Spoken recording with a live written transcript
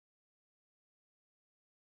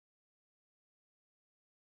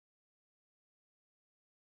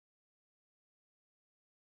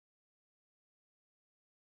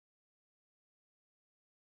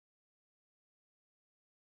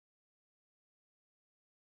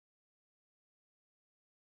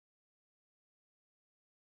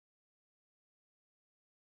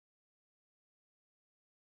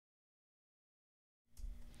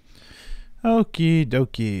Okie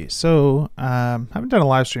dokie. So, haven't done a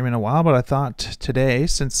live stream in a while, but I thought today,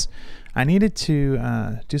 since I needed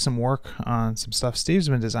to do some work on some stuff Steve's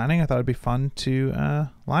been designing, I thought it'd be fun to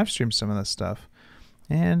live stream some of this stuff.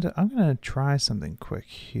 And I'm gonna try something quick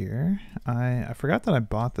here. I forgot that I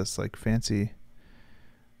bought this like fancy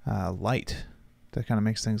light that kind of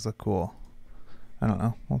makes things look cool. I don't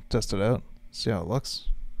know. We'll test it out. See how it looks.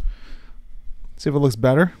 See if it looks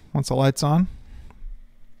better once the light's on.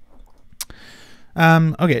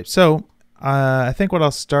 Okay, so I think what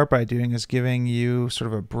I'll start by doing is giving you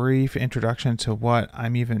sort of a brief introduction to what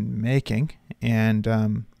I'm even making, and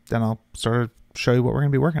then I'll sort of show you what we're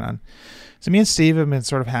going to be working on. So me and Steve have been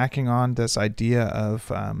sort of hacking on this idea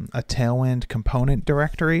of a Tailwind component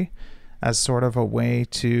directory as sort of a way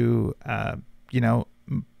to,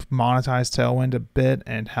 monetize Tailwind a bit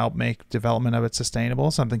and help make development of it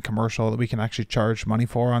sustainable, something commercial that we can actually charge money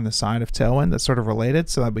for on the side of Tailwind that's sort of related,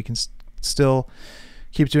 so that we can still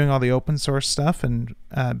keep doing all the open source stuff and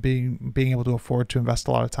being able to afford to invest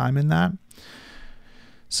a lot of time in that.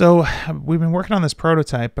 So we've been working on this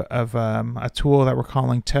prototype of a tool that we're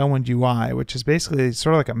calling Tailwind UI, which is basically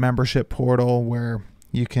sort of like a membership portal where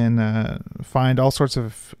you can find all sorts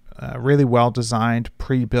of really well-designed,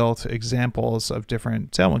 pre-built examples of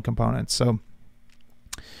different Tailwind components. So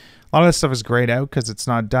a lot of this stuff is grayed out because it's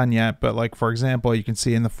not done yet, but like, for example, you can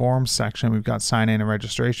see in the forms section, we've got sign-in and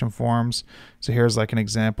registration forms. So here's like an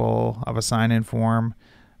example of a sign-in form.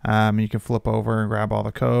 You can flip over and grab all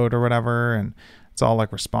the code or whatever, and it's all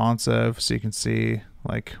like responsive, so you can see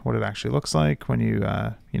like what it actually looks like when you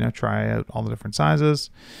try out all the different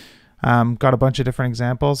sizes. Got a bunch of different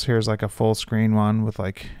examples. Here's like a full screen one with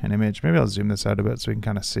like an image. Maybe I'll zoom this out a bit so we can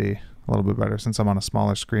kind of see a little bit better since I'm on a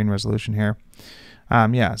smaller screen resolution here.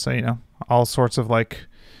 So all sorts of like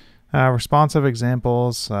responsive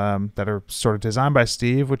examples that are sort of designed by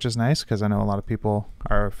Steve, which is nice because I know a lot of people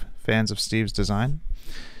are fans of Steve's design.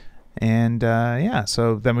 And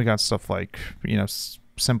so then we got stuff like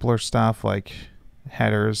simpler stuff like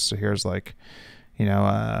headers. So here's like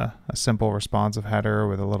a simple responsive header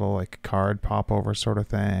with a little like card popover sort of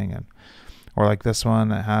thing, or like this one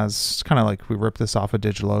that has kind of like, we ripped this off of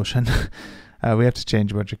DigitalOcean. We have to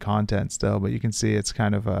change a bunch of content still, but you can see it's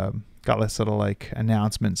kind of got this little like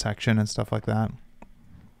announcement section and stuff like that.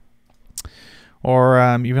 Or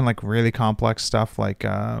even like really complex stuff like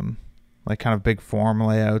kind of big form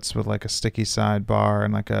layouts with like a sticky sidebar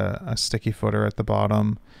and like a sticky footer at the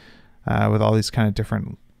bottom with all these kind of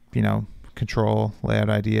different, control layout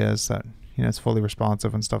ideas that, it's fully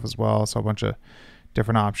responsive and stuff as well. So a bunch of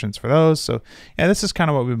different options for those. So yeah, this is kind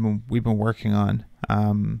of what we've been working on.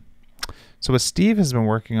 So what Steve has been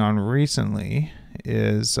working on recently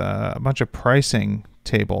is a bunch of pricing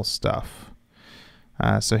table stuff.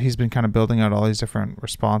 So he's been kind of building out all these different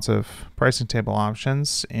responsive pricing table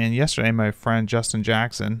options. And yesterday, my friend Justin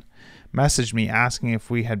Jackson messaged me asking if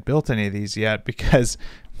we had built any of these yet, because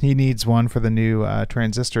he needs one for the new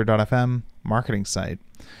transistor.fm marketing site.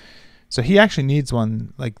 So he actually needs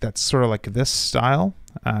one like that's sort of like this style,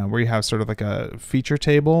 where you have sort of like a feature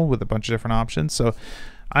table with a bunch of different options. So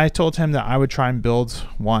I told him that I would try and build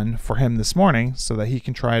one for him this morning so that he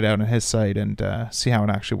can try it out on his site and see how it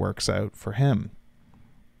actually works out for him.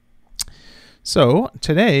 So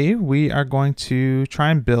today we are going to try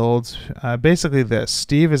and build basically this.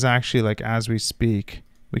 Steve is actually, like, as we speak,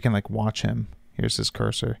 we can like watch him. Here's his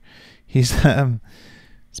cursor. He's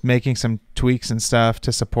making some tweaks and stuff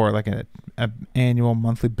to support like a annual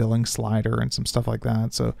monthly billing slider and some stuff like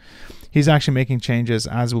that. So he's actually making changes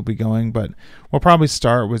as we'll be going, but we'll probably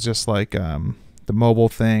start with just like the mobile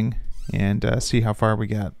thing and see how far we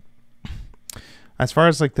get. As far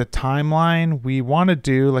as like the timeline, we want to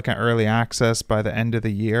do like an early access by the end of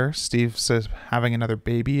the year. Steve says having another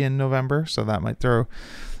baby in November, so that might throw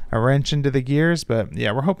a wrench into the gears. But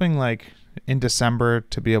yeah, we're hoping like in December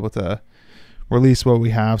to be able to release what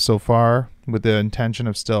we have so far, with the intention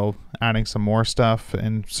of still adding some more stuff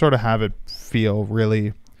and sort of have it feel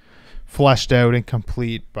really fleshed out and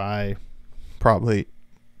complete by probably,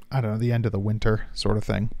 I don't know, the end of the winter sort of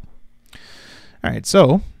thing. All right,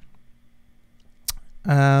 so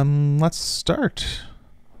let's start.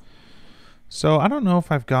 So I don't know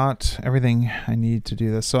if I've got everything I need to do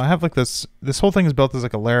this. So I have like this whole thing is built as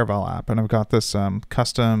like a Laravel app, and I've got this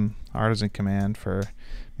custom artisan command for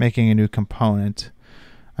making a new component.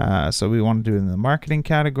 So we want to do it in the marketing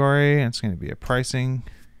category, and it's going to be a pricing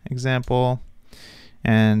example,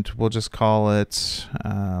 and we'll just call it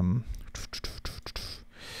we're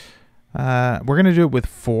going to do it with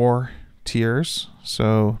 4 tiers.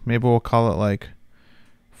 So maybe we'll call it like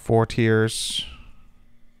 4 tiers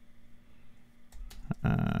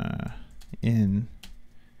in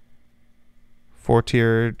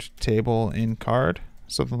 4-tiered table in card,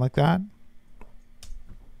 something like that.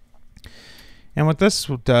 And what this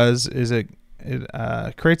does is it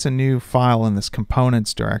creates a new file in this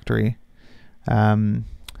components directory. So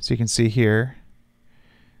you can see here,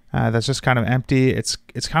 that's just kind of empty. It's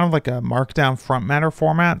kind of like a markdown front matter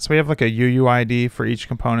format. So we have like a UUID for each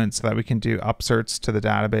component so that we can do upserts to the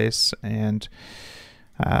database. And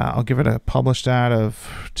I'll give it a publish dat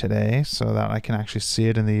of today so that I can actually see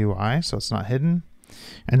it in the UI so it's not hidden.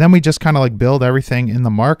 And then we just kind of like build everything in the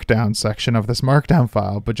markdown section of this markdown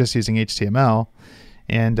file, but just using HTML.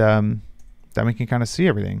 And then we can kind of see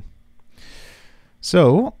everything.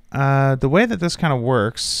 So the way that this kind of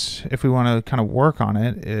works, if we want to kind of work on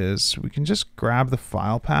it, is we can just grab the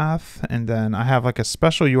file path, and then I have like a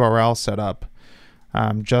special URL set up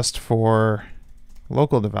just for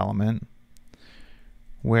local development,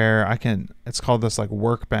 where I can, it's called this like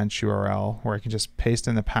workbench URL, where I can just paste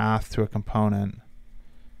in the path to a component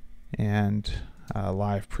and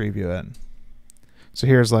live preview it. So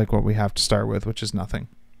here's like what we have to start with, which is nothing.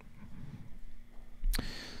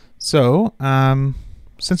 So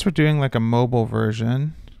since we're doing like a mobile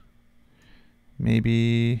version,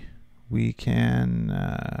 maybe we can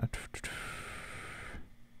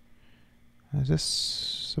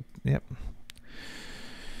yep.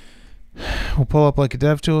 We'll pull up like a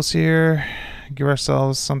DevTools here, give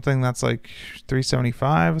ourselves something that's like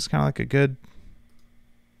 375. It's kind of like a good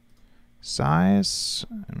size,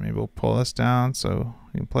 and maybe we'll pull this down so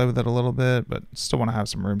you can play with it a little bit, but still want to have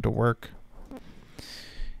some room to work.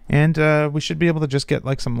 And we should be able to just get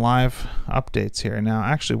like some live updates here. Now,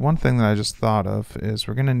 actually, one thing that I just thought of is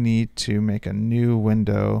we're going to need to make a new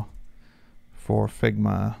window for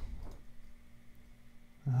Figma.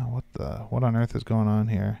 What on earth is going on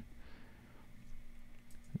here?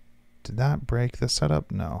 Did that break the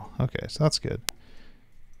setup? No. Okay, so that's good.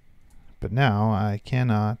 But now I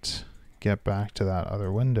cannot get back to that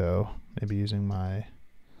other window, maybe using my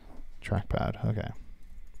trackpad. Okay.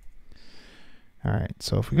 All right,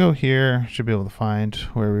 so if we go here, should be able to find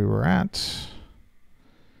where we were at.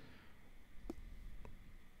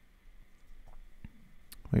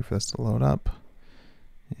 Wait for this to load up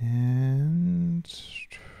and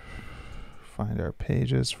find our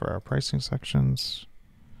pages for our pricing sections.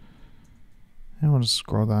 And we'll just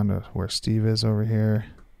scroll down to where Steve is over here.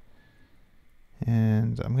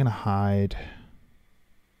 And I'm going to hide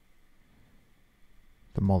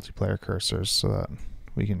the multiplayer cursors so that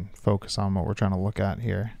we can focus on what we're trying to look at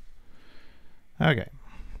here. Okay,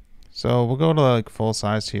 so we'll go to like full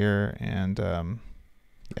size here, and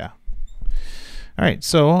yeah. All right,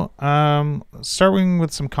 so starting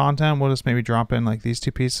with some content, we'll just maybe drop in like these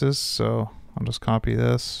two pieces. So I'll just copy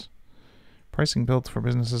this. Pricing built for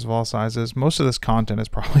businesses of all sizes. Most of this content is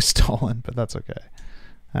probably stolen, but that's okay.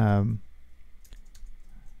 So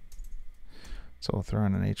we'll throw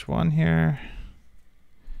in an H1 here.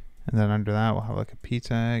 And then under that, we'll have like a P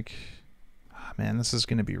tag. Oh, man, this is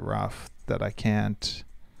going to be rough that I can't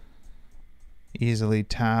easily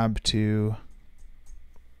tab to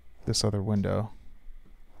this other window.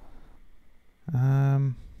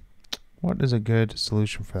 What is a good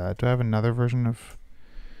solution for that? Do I have another version of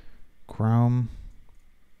Chrome?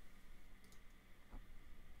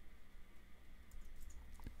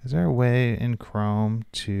 Is there a way in Chrome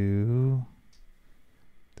to...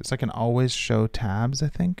 There's like an always show tabs, I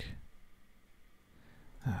think.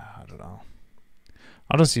 I don't know.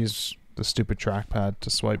 I'll just use the stupid trackpad to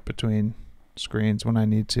swipe between screens when I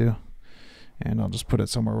need to. And I'll just put it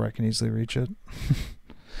somewhere where I can easily reach it.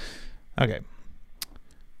 Okay.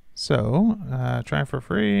 So, try for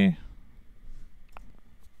free.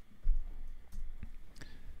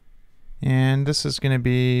 And this is going to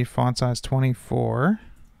be font size 24.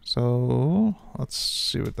 So let's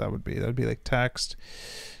see what that would be. That would be like text.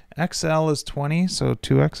 XL is 20, so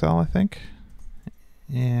 2XL, I think.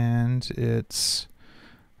 And it's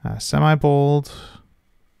semi-bold.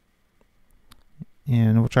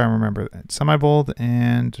 And we'll try and remember that. Semi-bold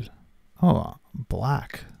and, oh,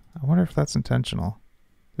 black. I wonder if that's intentional.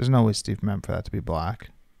 There's no way Steve meant for that to be black.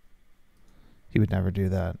 He would never do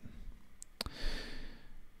that.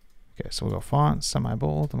 Okay, so we'll go font,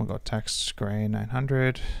 semi-bold, and we'll go text gray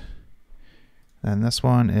 900. Then this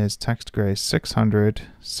one is text gray 600,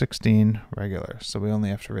 16 regular. So we only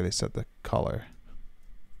have to really set the color.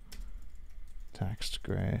 Text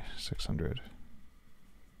gray 600.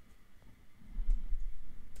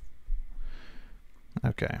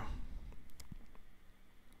 Okay.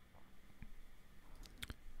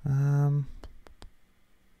 Are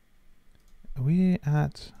we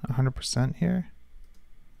at 100% here?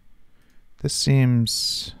 This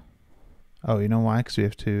seems Oh, you know why? Because we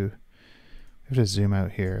have to zoom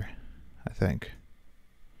out here, I think.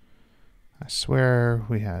 I swear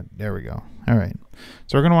we had, there we go. All right.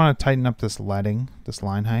 So we're going to want to tighten up this leading, this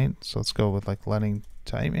line height. So let's go with like leading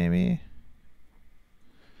tight maybe.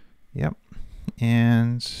 Yep.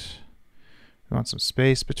 And we want some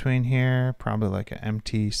space between here, probably like an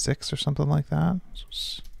MT6 or something like that. So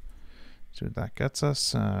see what that gets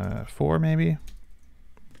us. 4 maybe.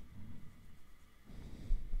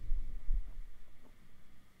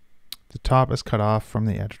 The top is cut off from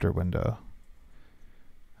the editor window.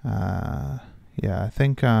 Yeah, I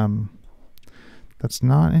think that's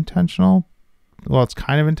not intentional. Well, it's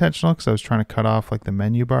kind of intentional because I was trying to cut off like the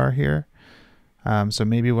menu bar here. So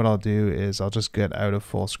maybe what I'll do is I'll just get out of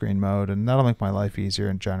full screen mode, and that'll make my life easier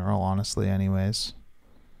in general, honestly, anyways.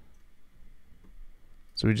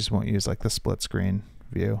 So we just won't use like the split screen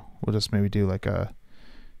view. We'll just maybe do like a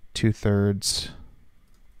 2/3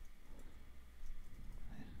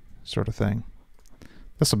 sort of thing.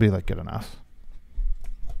 This will be like good enough.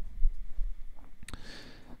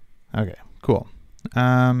 Okay, cool.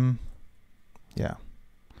 Yeah.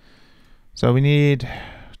 So we need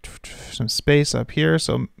some space up here.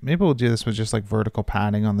 So maybe we'll do this with just like vertical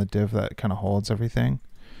padding on the div that kind of holds everything.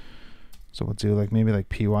 So we'll do like maybe like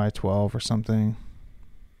PY12 or something.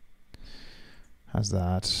 How's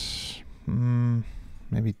that?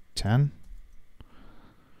 Maybe 10.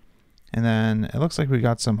 And then it looks like we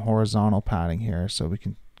got some horizontal padding here, so we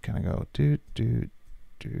can kind of go doot, doot,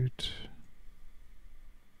 doot.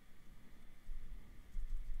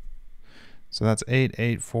 So that's 8,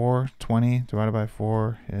 8, 4, 20 divided by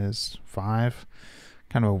 4 is 5.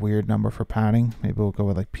 Kind of a weird number for padding. Maybe we'll go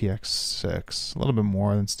with like PX6. A little bit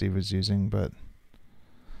more than Steve was using, but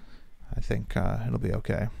I think it'll be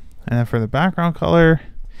okay. And then for the background color,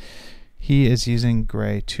 he is using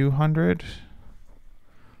gray 200.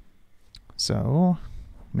 So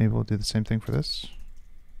maybe we'll do the same thing for this.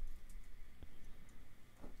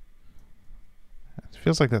 It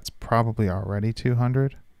feels like that's probably already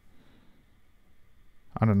 200.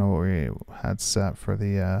 I don't know what we had set for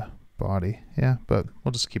the body. Yeah, but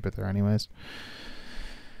we'll just keep it there anyways.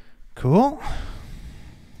 Cool.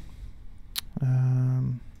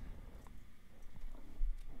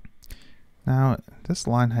 Now, this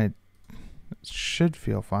line height should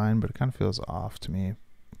feel fine, but it kind of feels off to me.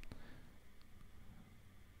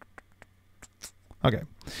 Okay.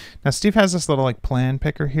 Now, Steve has this little like plan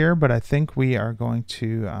picker here, but I think we are going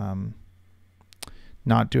to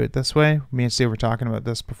not do it this way. Me and Steve were talking about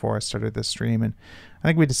this before I started this stream, and I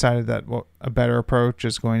think we decided that a better approach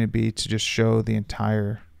is going to be to just show the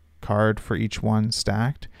entire card for each one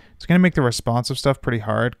stacked. It's going to make the responsive stuff pretty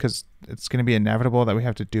hard because it's going to be inevitable that we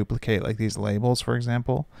have to duplicate like these labels, for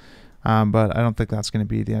example. But I don't think that's going to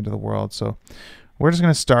be the end of the world. So we're just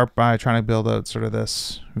going to start by trying to build out sort of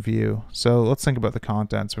this view. So let's think about the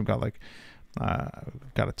contents. We've got like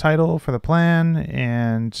we've got a title for the plan,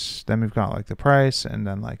 and then we've got like the price, and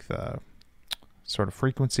then like the sort of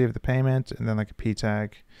frequency of the payment, and then like a p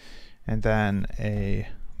tag, and then a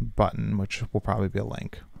button, which will probably be a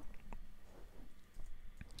link.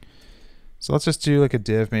 So let's just do like a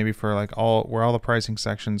div maybe for like where all the pricing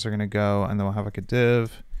sections are going to go, and then we'll have like a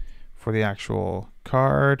div for the actual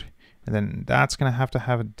card, and then that's going to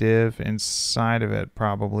have a div inside of it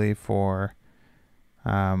probably for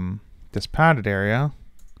this padded area,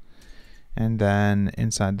 and then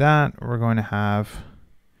inside that we're going to have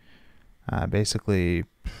basically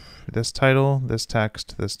this title, this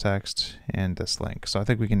text, and this link. So I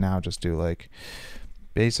think we can now just do like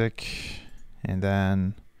basic, and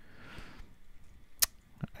then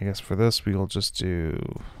I guess for this we will just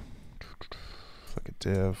do like a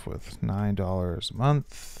div with $9 a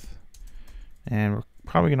month, and we're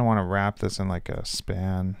probably going to want to wrap this in like a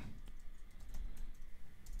span.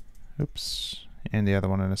 Oops. And the other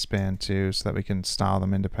one in a span too, so that we can style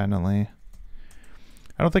them independently.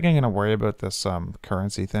 I don't think I'm going to worry about this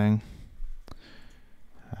currency thing.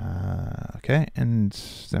 Okay, and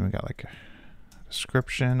then we got like a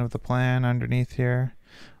description of the plan underneath here.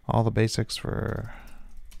 All the basics for...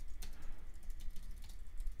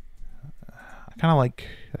 I kind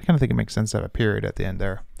of think it makes sense to have a period at the end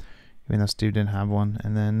there, even though Steve didn't have one.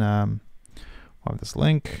 And then we'll have this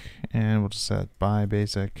link, and we'll just set buy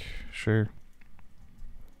basic, sure.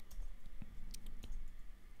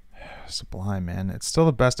 Sublime, man. It's still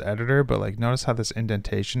the best editor, but like notice how this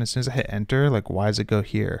indentation, as soon as I hit enter, like why does it go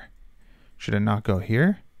here? Should it not go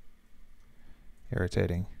here?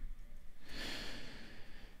 Irritating.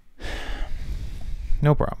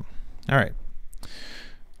 No problem. All right.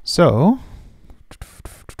 So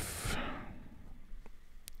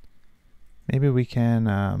maybe we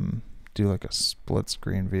can do like a split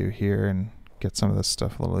screen view here and get some of this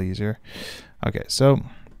stuff a little easier. Okay, so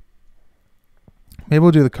maybe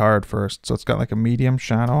we'll do the card first. So it's got like a medium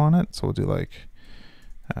shadow on it. So we'll do like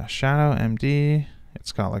shadow MD.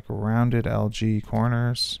 It's got like rounded LG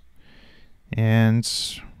corners. And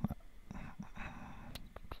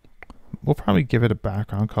we'll probably give it a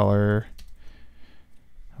background color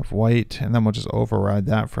of white, and then we'll just override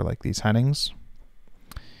that for like these headings.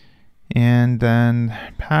 And then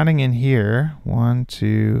padding in here, 1,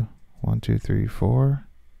 2, 1, 2, 3, 4,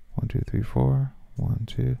 1, 2, 3, 4, 1,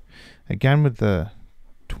 2. Again with the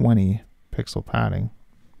 20 pixel padding.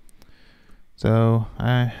 So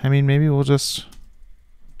I mean, maybe we'll just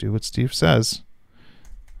do what Steve says.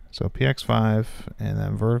 So px5, and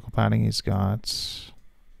then vertical padding he's got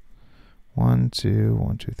 1, 2,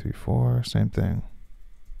 1, 2, 3, 4, same thing.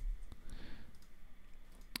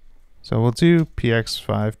 So we'll do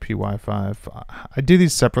px5, py5. I do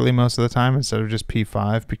these separately most of the time instead of just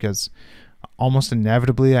p5 because almost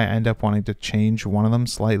inevitably I end up wanting to change one of them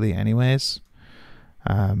slightly anyways.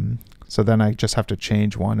 So then I just have to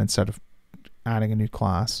change one instead of adding a new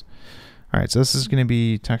class. All right, so this is going to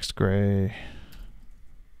be text gray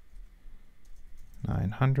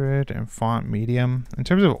 900 and font medium. In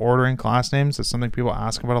terms of ordering class names, that's something people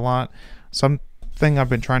ask about a lot. Something I've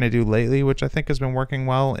been trying to do lately, which I think has been working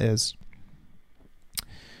well, is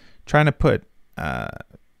trying to put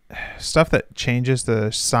stuff that changes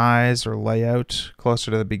the size or layout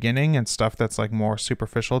closer to the beginning and stuff that's like more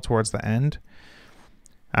superficial towards the end.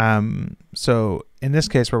 So in this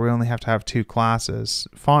case where we only have to have 2 classes,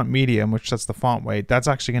 font medium, which sets the font weight, that's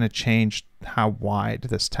actually going to change how wide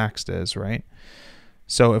this text is, right?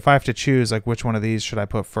 So if I have to choose like which one of these should I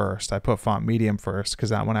put first, I put font medium first because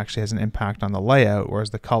that one actually has an impact on the layout, whereas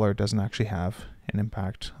the color doesn't actually have an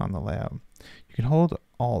impact on the layout. You can hold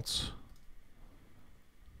Alt.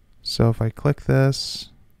 So if I click this,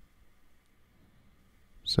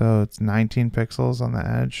 so it's 19 pixels on the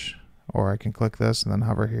edge, or I can click this and then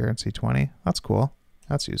hover here and see 20. That's cool.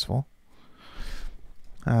 That's useful.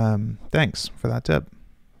 Thanks for that tip.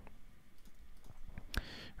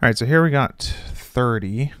 All right, so here we got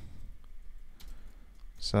 30.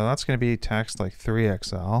 So that's going to be text like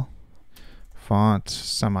 3XL. Font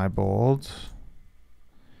semi-bold.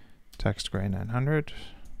 Text gray 900.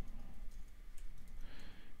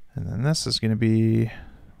 And then this is going to be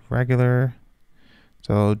regular.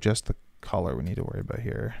 So just the color we need to worry about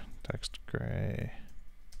here. Text gray.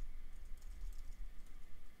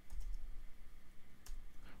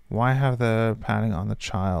 Why have the padding on the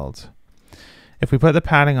child? If we put the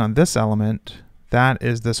padding on this element, that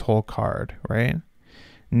is this whole card, right?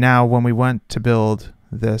 Now, when we went to build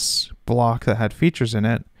this block that had features in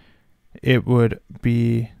it, it would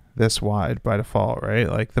be this wide by default, right?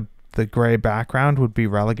 Like the gray background would be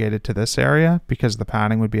relegated to this area because the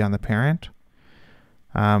padding would be on the parent.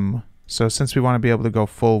 So since we want to be able to go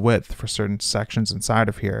full width for certain sections inside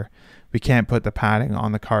of here, we can't put the padding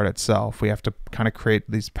on the card itself. We have to kind of create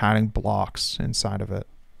these padding blocks inside of it.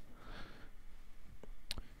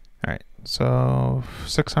 All right, so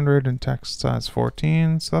 600 and text size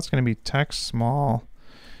 14. So that's going to be text small,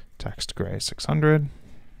 text gray 600. And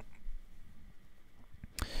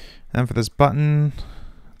then for this button,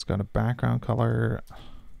 it's got a background color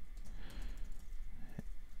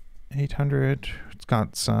 800. It's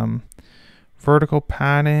got some vertical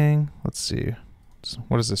padding. Let's see.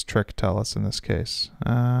 What does this trick tell us in this case?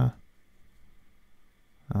 It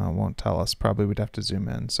won't tell us. Probably we'd have to zoom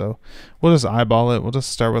in. So we'll just eyeball it. We'll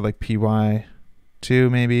just start with like PY2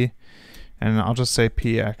 maybe. And I'll just say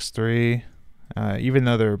PX3. Even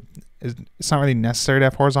though it's not really necessary to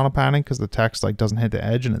have horizontal padding because the text like doesn't hit the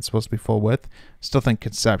edge and it's supposed to be full width. Still think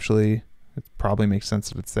conceptually it probably makes sense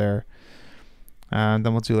that it's there. And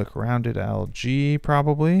then we'll do like rounded LG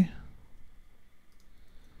probably.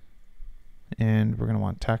 And we're going to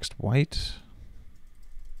want text white.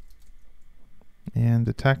 And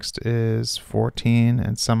the text is 14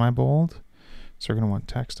 and semi-bold. So we're going to want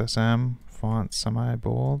text SM, font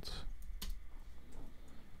semi-bold.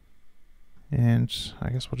 And I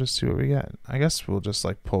guess we'll just see what we get. I guess we'll just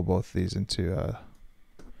like pull both of these into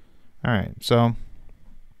all right, so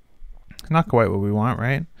not quite what we want,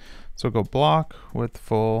 right? So we'll go block with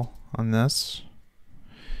full on this.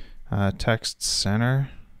 Text center.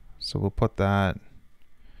 So we'll put that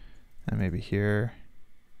and maybe here.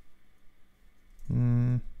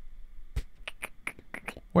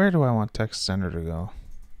 Where do I want text center to go?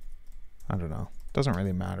 I don't know. Doesn't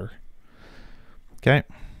really matter. Okay.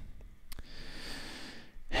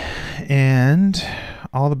 And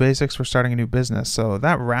all the basics for starting a new business. So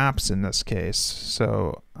that wraps in this case.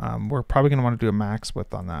 So we're probably going to want to do a max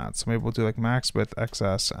width on that. So maybe we'll do like max width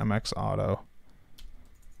XS MX auto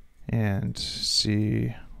and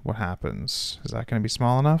see what happens. Is that going to be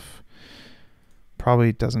small enough?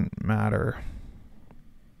 Probably doesn't matter.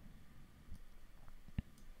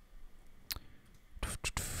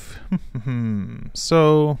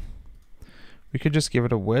 So we could just give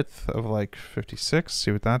it a width of like 56,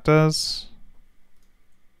 see what that does.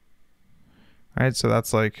 All right, so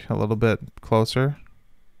that's like a little bit closer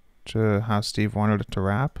to how Steve wanted it to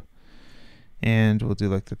wrap. And we'll do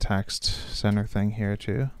like the text center thing here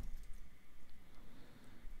too.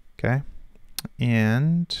 Okay,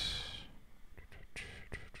 and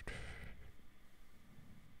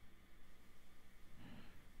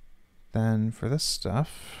then for this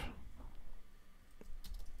stuff,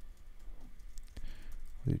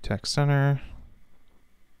 we'll do text center.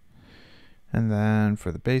 And then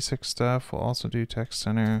for the basic stuff, we'll also do text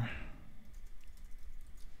center.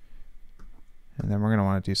 And then we're going to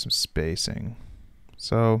want to do some spacing.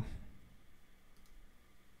 So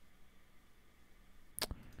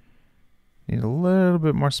need a little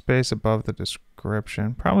bit more space above the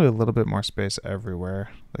description. Probably a little bit more space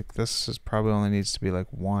everywhere. Like this is probably only needs to be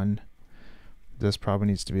like 1. This probably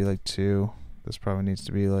needs to be like 2. This probably needs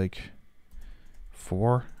to be like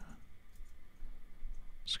 4.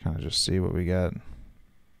 Just kind of just see what we get.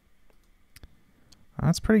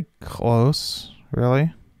 That's pretty close,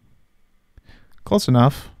 really. Close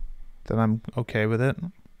enough that I'm okay with it.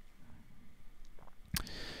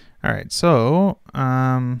 All right, so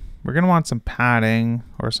we're gonna want some padding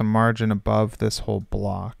or some margin above this whole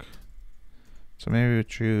block. So maybe we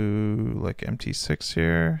do like MT6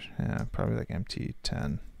 here. Yeah, probably like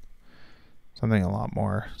MT10. Something a lot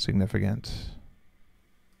more significant.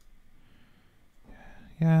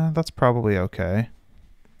 Yeah, that's probably okay.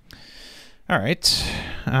 All right,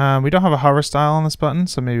 we don't have a hover style on this button,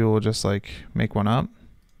 so maybe we'll just like make one up.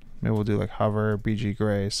 Maybe we'll do like hover BG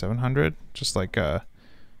gray 700, just like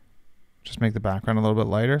just make the background a little bit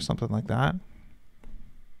lighter, something like that.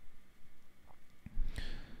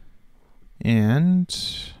 And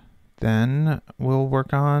then we'll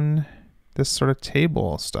work on this sort of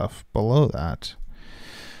table stuff below that.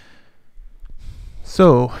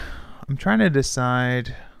 So I'm trying to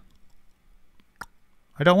decide.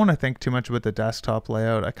 I don't want to think too much about the desktop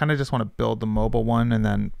layout. I kind of just want to build the mobile one, and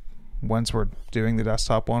then once we're doing the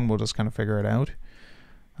desktop one, we'll just kind of figure it out.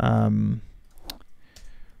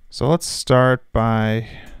 So let's start by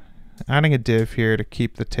adding a div here to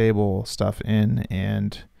keep the table stuff in,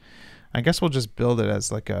 and I guess we'll just build it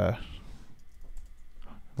as like a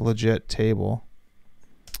legit table.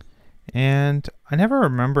 And I never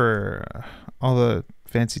remember all the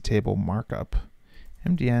fancy table markup.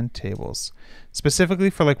 MDN tables. Specifically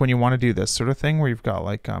for like when you want to do this sort of thing where you've got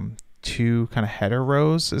like 2 kind of header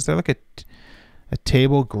rows. Is there like a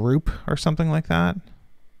table group or something like that?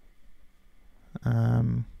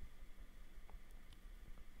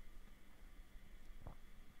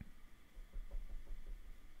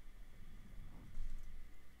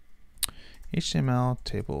 HTML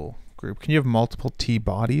table group. Can you have multiple T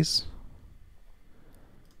bodies?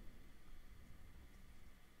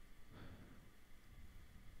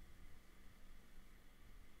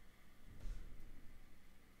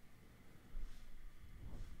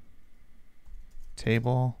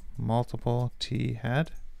 Table, multiple T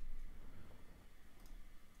head.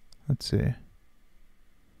 Let's see.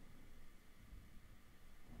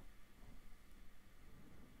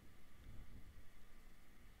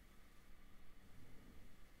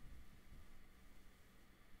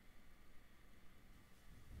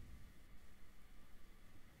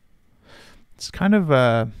 It's kind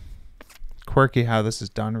of quirky how this is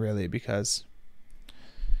done, really, because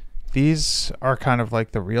these are kind of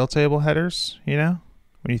like the real table headers, you know,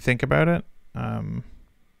 when you think about it.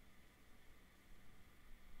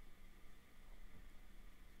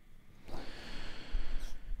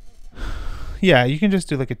 Yeah, you can just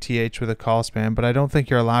do like a TH with a call span, but I don't think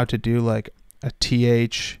you're allowed to do like a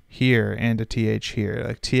TH here and a TH here.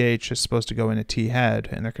 Like TH is supposed to go in a T head,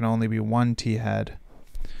 and there can only be 1 T head.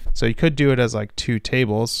 So you could do it as like 2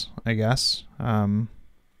 tables, I guess.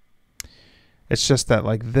 It's just that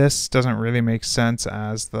like this doesn't really make sense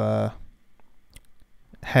as the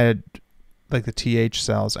head, like the TH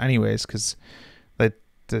cells anyways, because like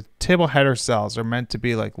the table header cells are meant to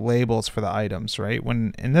be like labels for the items, right?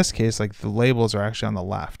 When in this case, like the labels are actually on the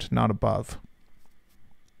left, not above.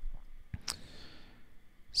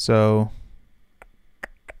 So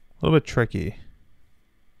a little bit tricky.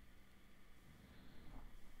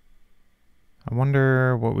 I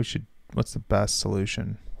wonder what we should what's the best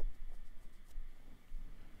solution?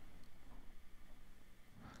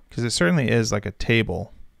 Because it certainly is like a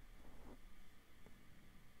table.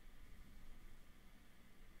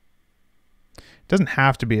 It doesn't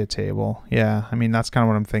have to be a table. Yeah, I mean, that's kind of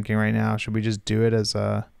what I'm thinking right now. Should we just do it as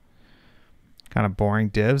a kind of boring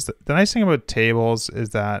divs? The nice thing about tables is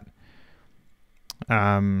that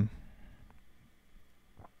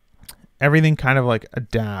everything kind of like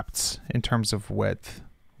adapts in terms of width,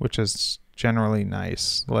 which is generally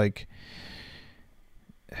nice. Like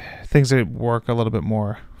things that work a little bit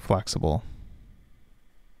more flexible.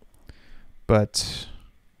 But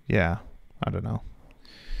yeah, I don't know.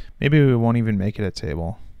 Maybe we won't even make it a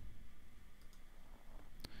table.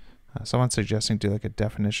 Someone's suggesting do like a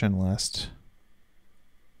definition list.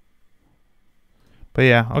 But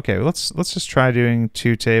yeah, okay, let's just try doing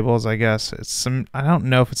 2 tables, I guess. I don't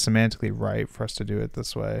know if it's semantically right for us to do it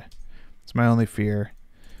this way. It's my only fear.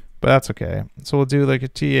 But that's okay. So we'll do like a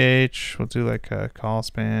th, we'll do like a call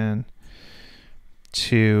span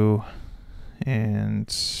 2,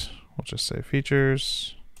 and we'll just say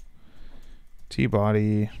features,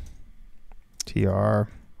 tbody, tr,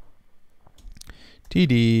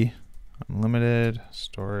 td, unlimited,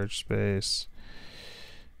 storage space,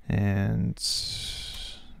 and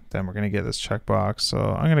then we're going to get this checkbox. So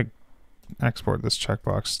I'm going to export this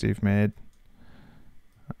checkbox Steve made.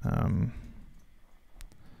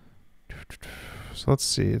 So let's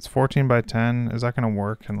see, it's 14 by 10. Is that going to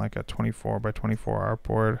work in like a 24 by 24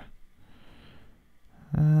 artboard?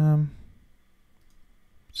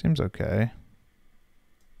 Seems okay.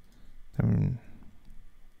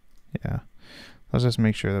 Yeah, let's just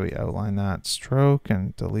make sure that we outline that stroke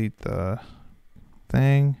and delete the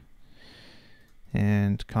thing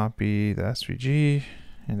and copy the SVG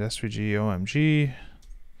and SVG OMG,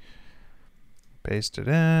 paste it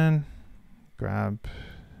in, grab,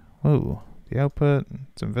 ooh, the output,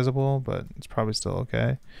 it's invisible, but it's probably still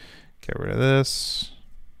okay. Get rid of this.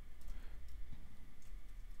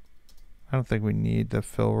 I don't think we need the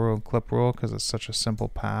fill rule and clip rule because it's such a simple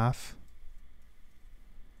path.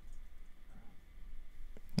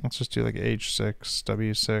 Let's just do like H6,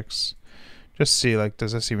 W6. Just see, like,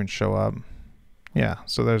 does this even show up? Yeah,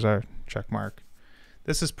 so there's our check mark.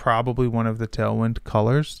 This is probably one of the Tailwind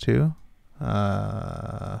colors too.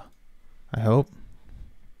 I hope.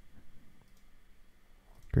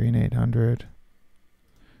 Green 800.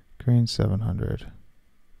 Green 700.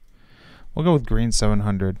 We'll go with green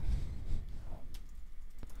 700.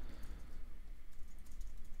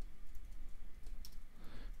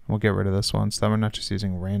 We'll get rid of this one so that we're not just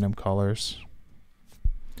using random colors.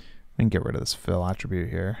 We can get rid of this fill attribute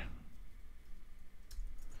here.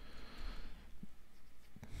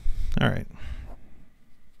 All right.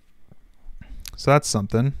 So that's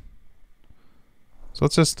something. So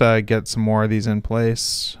let's just get some more of these in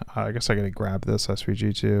place. I guess I got to grab this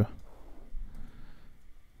SVG too.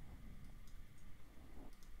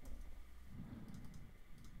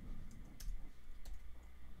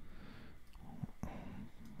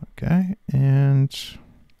 Okay, and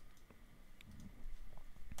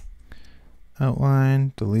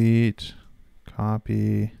outline, delete,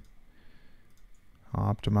 copy,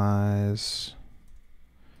 optimize,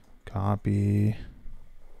 copy,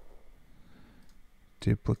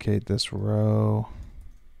 duplicate this row,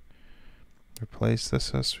 replace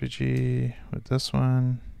this SVG with this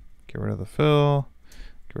one, get rid of the fill,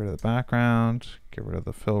 get rid of the background, get rid of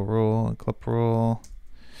the fill rule and clip rule,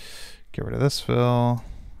 get rid of this fill,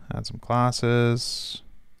 add some classes,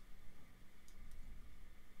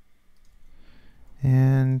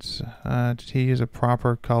 and did he use a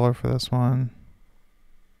proper color for this one?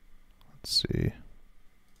 Let's see.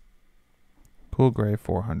 Cool gray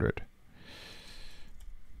 400.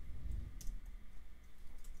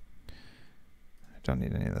 I don't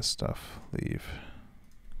need any of this stuff. Leave.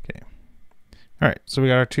 Okay. All right, so we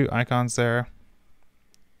got our 2 icons there.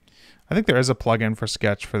 I think there is a plugin for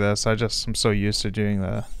Sketch for this. I'm so used to doing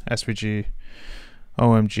the SVG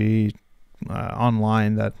OMG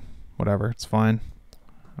online that whatever, it's fine.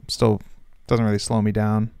 Doesn't really slow me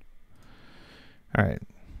down. All right.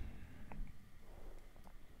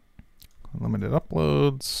 Unlimited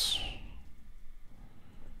uploads.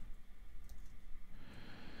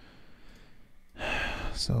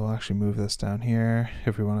 So we'll actually move this down here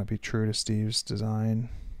if we want to be true to Steve's design.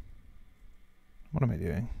 What am I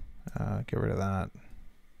doing? Get rid of that.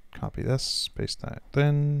 Copy this, paste that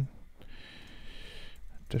in.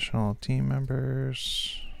 Additional team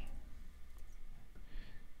members.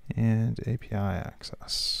 And API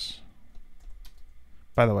access.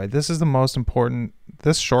 By the way, this is the most important.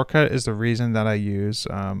 This shortcut is the reason that I use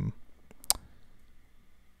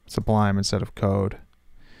Sublime instead of code.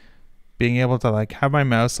 Being able to like have my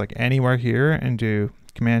mouse like anywhere here and do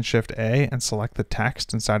Command Shift A and select the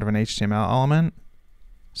text inside of an HTML element.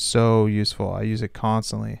 So useful. I use it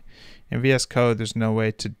constantly. In VS Code, there's no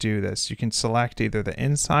way to do this. You can select either the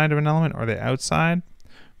inside of an element or the outside,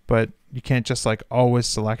 but you can't just like always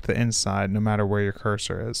select the inside no matter where your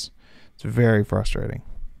cursor is. It's very frustrating.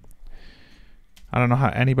 I don't know how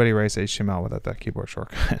anybody writes HTML without that keyboard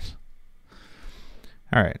shortcut.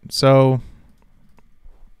 All right, so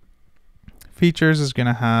features is going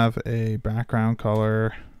to have a background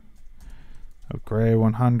color of gray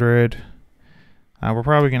 100. We're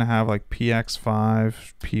probably going to have like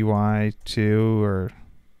PX5, PY2 or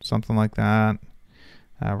something like that.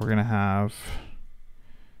 We're going to have,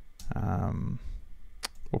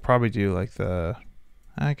 we'll probably do like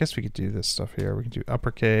I guess we could do this stuff here. We can do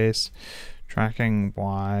uppercase, tracking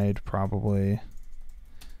wide probably.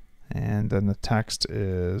 And then the text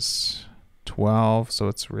is 12, so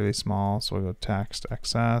it's really small. So we'll go text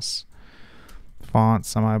XS, font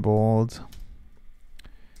semi-bold.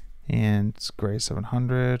 And it's gray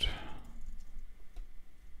 700.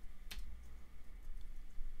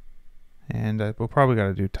 And we'll probably got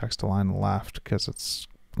to do text align left because it's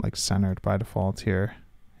like centered by default here.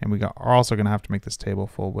 And are also going to have to make this table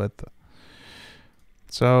full width.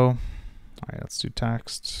 So, all right, let's do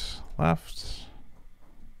text left.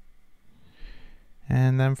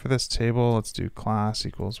 And then for this table, let's do class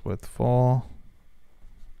equals width full.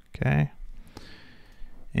 Okay.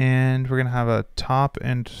 And we're going to have a top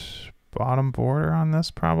and bottom border on this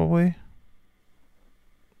probably.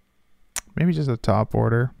 Maybe just a top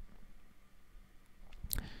border.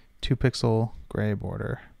 2 pixel gray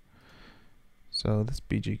border. So this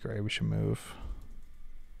BG gray we should move.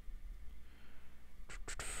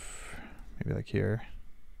 Maybe like here.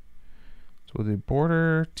 So we'll do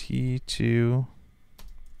border T2,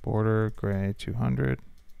 border gray 200.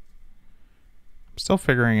 I'm still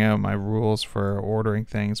figuring out my rules for ordering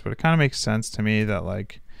things, but it kind of makes sense to me that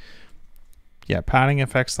like, yeah, padding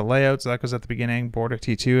affects the layout, so that goes at the beginning. Border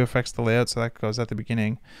T2 affects the layout, so that goes at the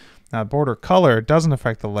beginning. Now border color doesn't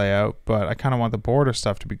affect the layout, but I kind of want the border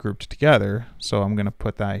stuff to be grouped together, so I'm going to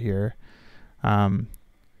put that here.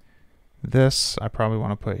 This I probably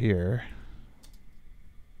want to put here.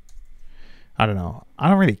 I don't know. I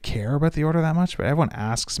don't really care about the order that much, but everyone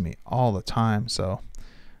asks me all the time, so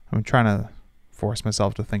I'm trying to force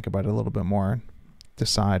myself to think about it a little bit more and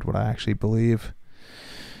decide what I actually believe.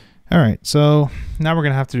 All right, so now we're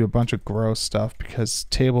gonna have to do a bunch of gross stuff because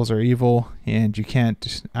tables are evil and you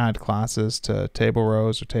can't add classes to table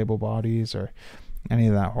rows or table bodies or any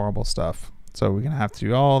of that horrible stuff. So we're gonna have to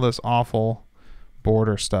do all this awful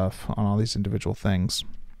border stuff on all these individual things.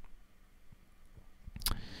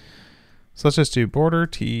 So let's just do border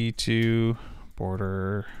T2,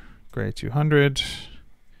 border gray 200.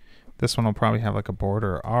 This one will probably have like a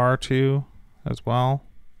border R2 as well.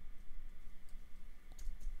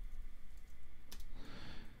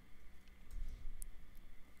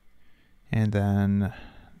 And then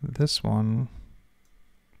this one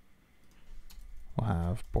will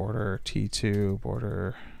have border T2,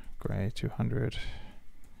 border gray 200.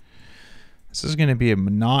 This is going to be a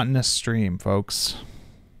monotonous stream, folks.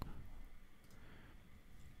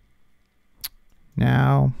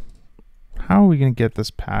 Now, how are we going to get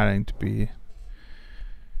this padding to be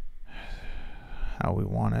how we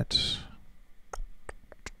want it?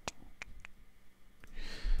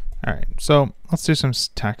 All right, so let's do some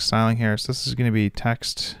text styling here. So this is going to be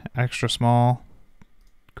text extra small,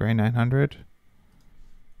 gray 900.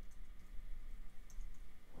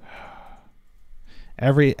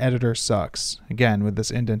 Every editor sucks, again, with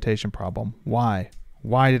this indentation problem. Why?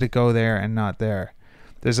 Why did it go there and not there?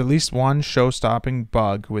 There's at least one show-stopping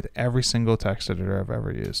bug with every single text editor I've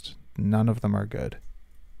ever used. None of them are good.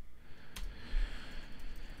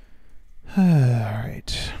 All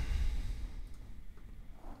right.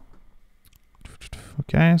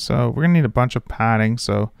 Okay, so we're gonna need a bunch of padding,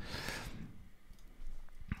 so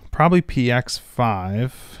probably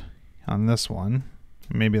PX5 on this one,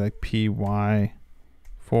 maybe like PY4,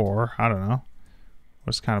 I don't know.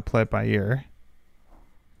 We'll just kind of play it by ear.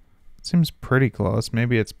 Seems pretty close.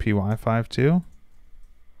 Maybe it's PY5 too.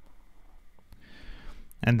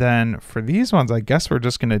 And then for these ones, I guess we're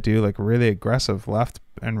just gonna do like really aggressive left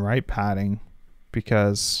and right padding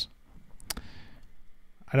because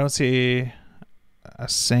I don't see a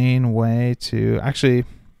sane way to actually,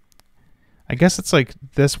 I guess it's like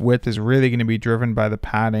this width is really going to be driven by the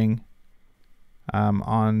padding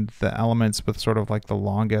on the elements with sort of like the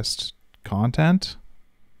longest content.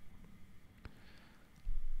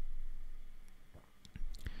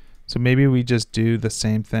 So maybe we just do the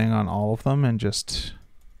same thing on all of them and just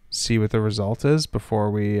see what the result is before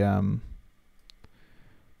we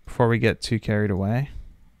get too carried away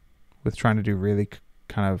with trying to do really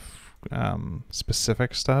kind of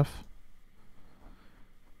specific stuff.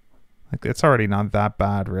 Like, it's already not that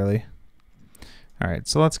bad, really. All right,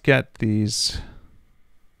 so let's get these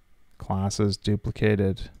classes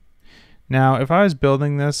duplicated. Now, if I was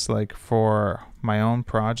building this like for my own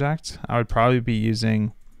project, I would probably be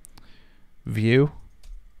using view.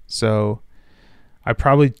 So I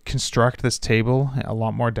probably construct this table a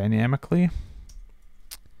lot more dynamically.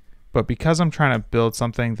 But because I'm trying to build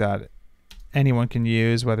something that anyone can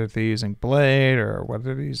use, whether they're using Blade or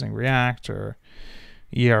whether they're using React or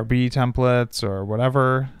ERB templates or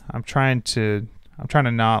whatever, I'm trying to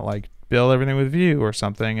not like build everything with Vue or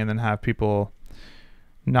something and then have people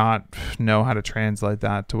not know how to translate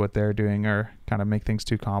that to what they're doing or kind of make things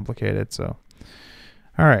too complicated. So,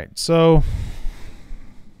 all right, so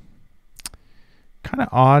kind of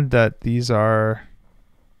odd that these are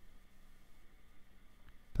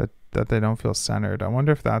that they don't feel centered. I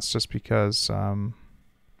wonder if that's just because of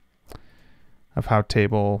how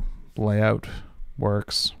table layout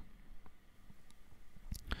works.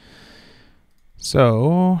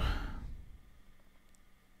 So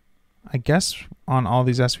I guess on all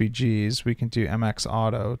these SVGs, we can do MX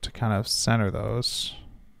Auto to kind of center those.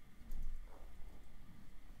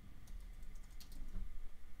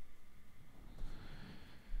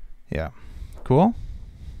 Yeah, cool.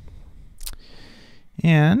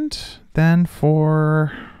 And then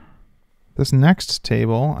for this next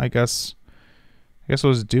table, I guess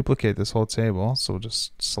we'll just duplicate this whole table. So we'll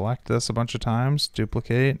just select this a bunch of times,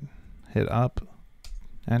 duplicate, hit up,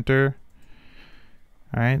 enter.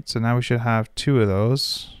 All right, so now we should have 2 of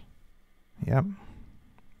those. Yep.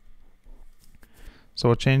 So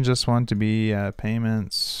we'll change this one to be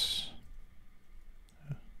payments.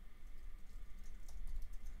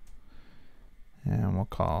 And we'll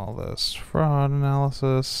call this fraud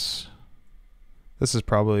analysis. This is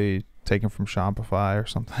probably taken from Shopify or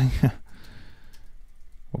something.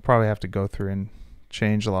 We'll probably have to go through and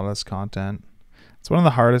change a lot of this content. It's one of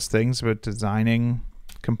the hardest things about designing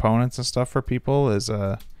components and stuff for people is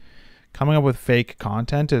coming up with fake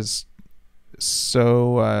content is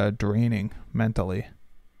so draining mentally.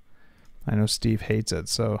 I know Steve hates it,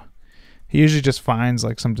 so he usually just finds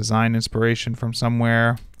like some design inspiration from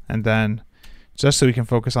somewhere, and then just so we can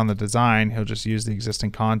focus on the design, he'll just use the existing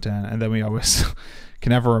content, and then we always can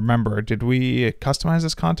never remember, did we customize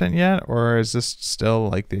this content yet, or is this still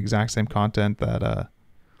like the exact same content that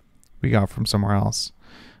we got from somewhere else?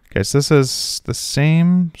 Okay, so this is the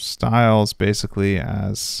same styles basically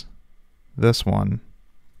as this one.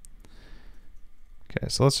 Okay,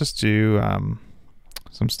 so let's just do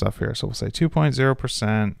some stuff here. So we'll say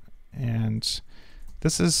 2.0%, and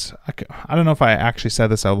this is, I don't know if I actually said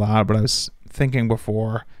this out loud, but I was thinking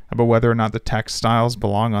before about whether or not the text styles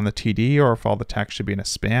belong on the TD or if all the text should be in a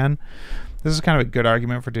span. This is kind of a good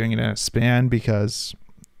argument for doing it in a span because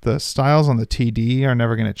the styles on the TD are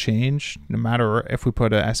never going to change no matter if we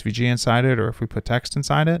put a SVG inside it or if we put text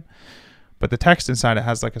inside it. But the text inside it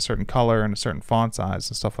has like a certain color and a certain font size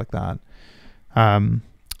and stuff like that.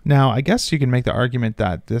 Now, I guess you can make the argument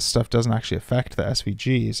that this stuff doesn't actually affect the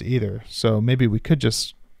SVGs either. So maybe we could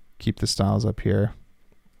just keep the styles up here.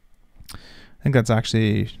 I think that's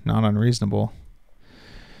actually not unreasonable.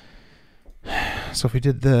 So if we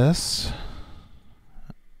did this,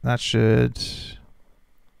 that should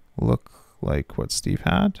look like what Steve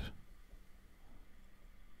had.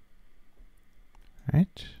 All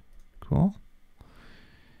right, cool.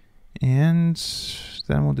 And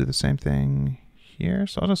then we'll do the same thing here.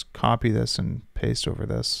 So I'll just copy this and paste over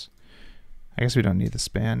this. I guess we don't need the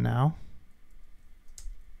span now.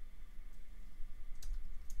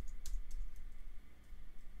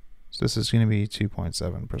 So this is going to be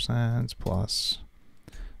 2.7% plus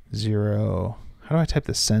 0. How do I type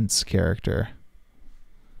the sense character?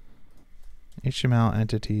 HTML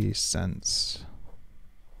entity sense.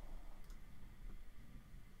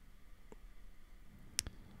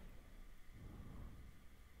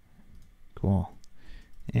 Cool.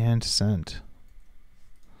 And sent.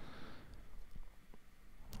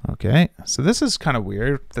 Okay, so this is kind of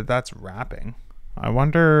weird that that's wrapping. I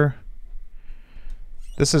wonder,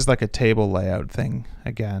 this is like a table layout thing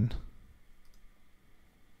again.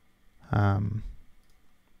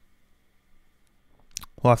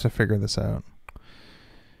 We'll have to figure this out.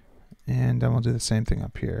 And then we'll do the same thing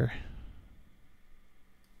up here.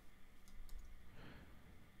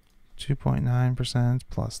 2.9%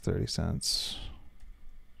 plus 30 cents.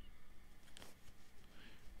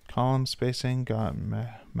 Column spacing got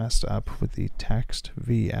messed up with the text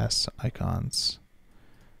VS icons.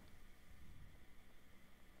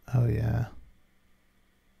 Oh yeah.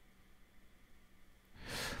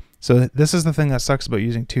 So this is the thing that sucks about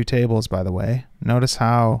using two tables, by the way. Notice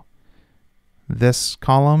how this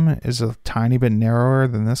column is a tiny bit narrower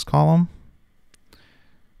than this column.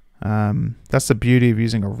 That's the beauty of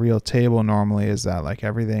using a real table normally, is that like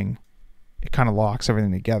everything, it kind of locks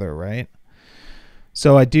everything together, right?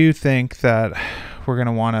 So I do think that we're going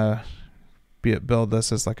to want to build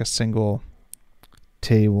this as like a single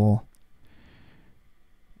table.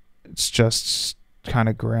 It's just kind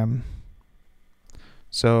of grim.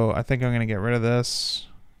 So I think I'm going to get rid of this,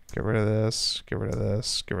 get rid of this, get rid of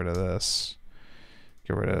this, get rid of this,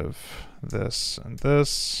 get rid of this and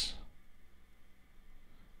this.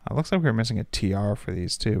 It looks like we're missing a TR for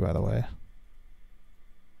these too, by the way.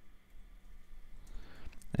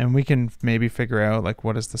 And we can maybe figure out like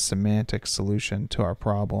what is the semantic solution to our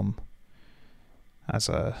problem as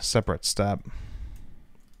a separate step.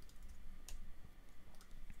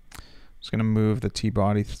 Just gonna move the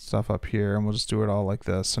T-body stuff up here, and we'll just do it all like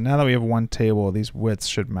this. So now that we have one table, these widths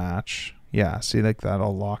should match. Yeah, see, like that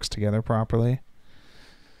all locks together properly.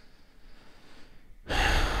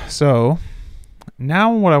 So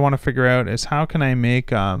now what I want to figure out is how can I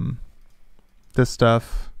make this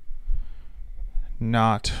stuff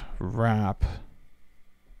not wrap.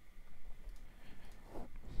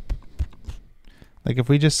 Like if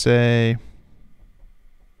we just say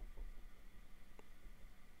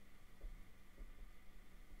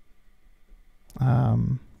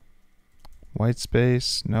white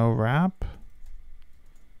space, no wrap. Does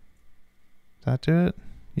that do it?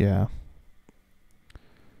 Yeah.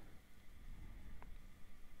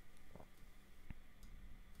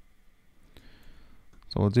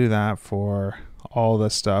 So we'll do that for all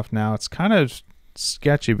this stuff. Now it's kind of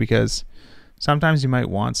sketchy because sometimes you might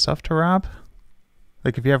want stuff to wrap.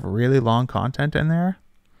 Like if you have really long content in there.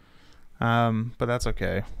 But that's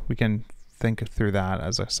okay. We can think through that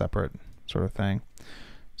as a separate sort of thing.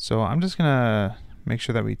 So I'm just gonna make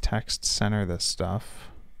sure that we text center this stuff.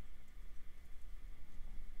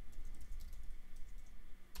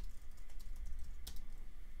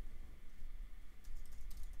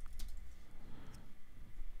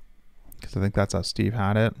 Because I think that's how Steve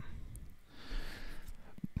had it.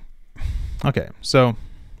 Okay, so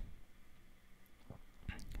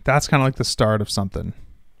that's kind of like the start of something,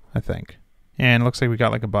 I think. And it looks like we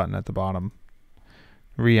got like a button at the bottom,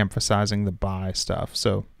 re-emphasizing the by stuff.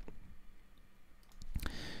 So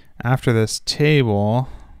after this table,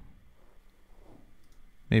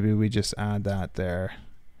 maybe we just add that there,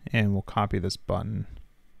 and we'll copy this button.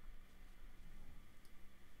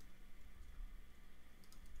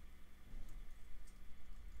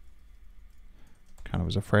 Kind of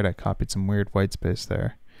was afraid I copied some weird white space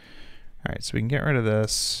there. All right, so we can get rid of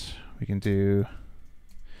this. We can do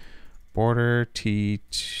border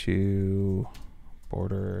T2,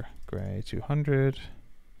 border gray 200.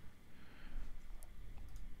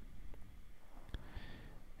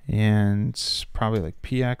 And probably like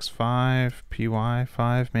PX5,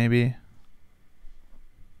 PY5 maybe. Is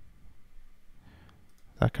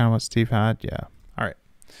that kind of what Steve had? Yeah. All right.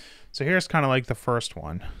 So here's kind of like the first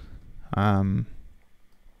one.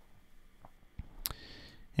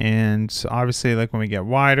 And obviously, like when we get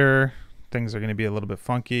wider, things are going to be a little bit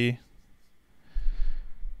funky.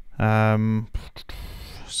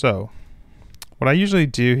 So what I usually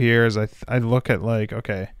do here is I look at like,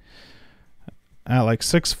 okay, at like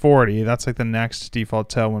 640, that's like the next default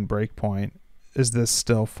Tailwind breakpoint. Is this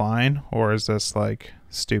still fine, or is this like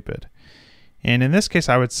stupid? And in this case,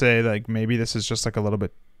 I would say like maybe this is just like a little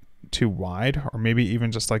bit too wide, or maybe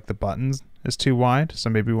even just like the buttons is too wide. So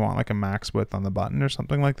maybe we want like a max width on the button or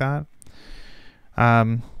something like that.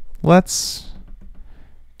 Let's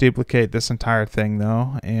duplicate this entire thing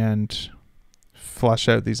though and flush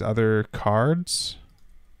out these other cards.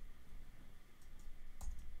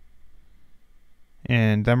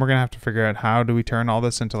 And then we're gonna have to figure out how do we turn all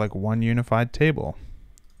this into like one unified table.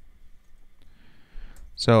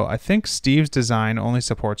 So I think Steve's design only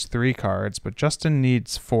supports 3 cards, but Justin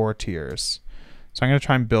needs 4 tiers. So I'm going to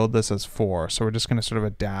try and build this as 4. So we're just going to sort of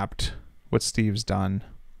adapt what Steve's done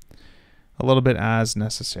a little bit as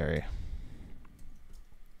necessary.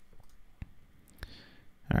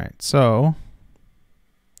 All right, so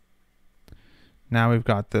now we've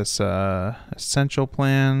got this essential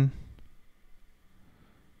plan.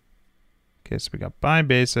 Okay, so we got by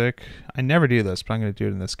basic. I never do this, but I'm going to do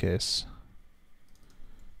it in this case.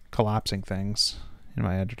 Collapsing things in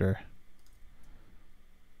my editor.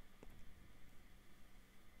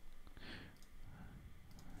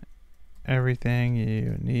 everything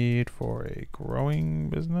you need for a growing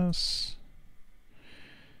business.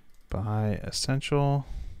 Buy essential.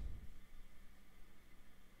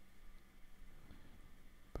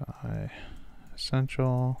 Buy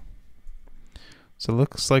essential. So it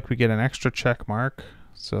looks like we get an extra check mark.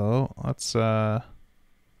 So let's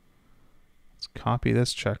copy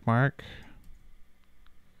this check mark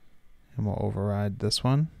and we'll override this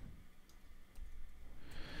one.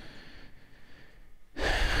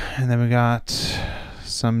 And then we got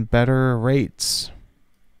some better rates.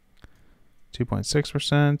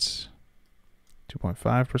 2.6%,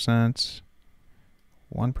 2.5%,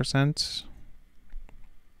 1%.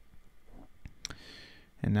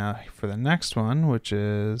 And now for the next one, which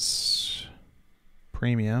is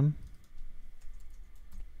premium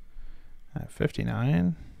at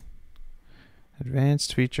 59.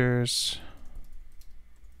 Advanced features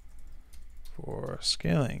for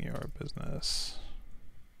scaling your business.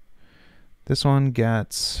 This one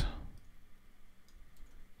gets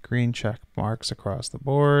green check marks across the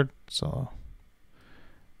board, so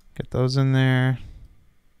get those in there.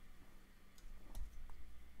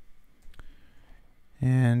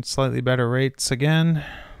 And slightly better rates again.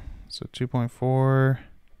 So 2.4,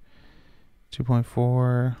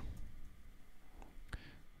 2.4,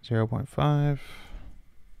 0.5.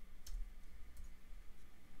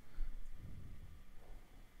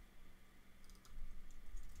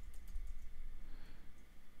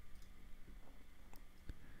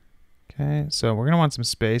 Okay, so we're going to want some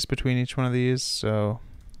space between each one of these. So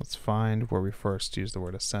let's find where we first use the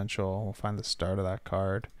word essential. We'll find the start of that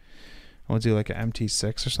card. We'll do like an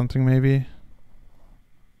MT6 or something maybe.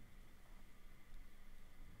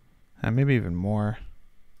 And maybe even more.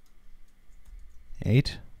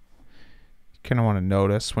 8. You kind of want to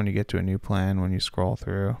notice when you get to a new plan when you scroll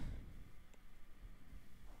through.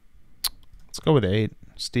 Let's go with 8.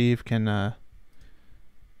 Steve can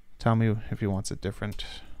tell me if he wants it different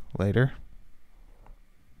later.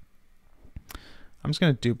 I'm just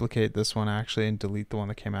going to duplicate this one actually and delete the one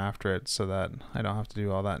that came after it so that I don't have to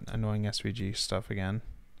do all that annoying SVG stuff again.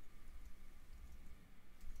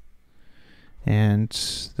 And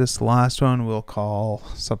this last one we'll call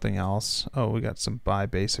something else. Oh, we got some buy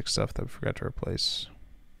basic stuff that we forgot to replace.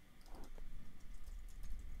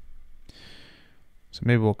 So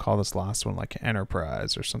maybe we'll call this last one like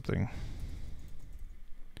enterprise or something.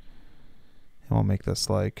 And we'll make this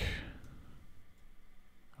like,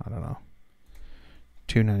 I don't know,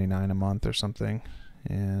 $2.99 a month or something.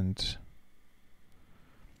 And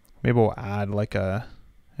maybe we'll add like an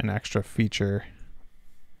extra feature.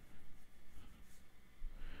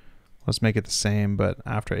 Let's make it the same, but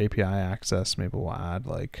after API access, maybe we'll add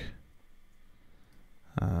like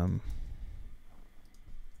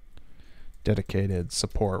dedicated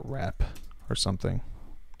support rep or something.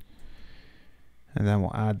 And then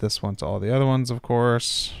we'll add this one to all the other ones, of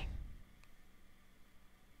course.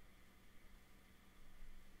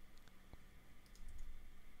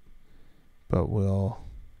 But we'll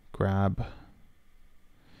grab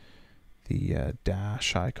the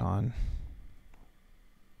dash icon,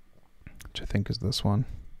 which I think is this one.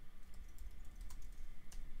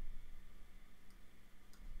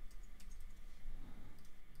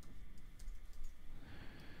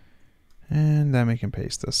 And then we can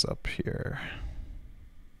paste this up here.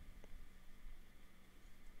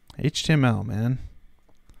 HTML, man.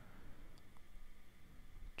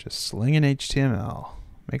 Just slinging HTML,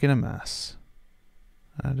 making a mess.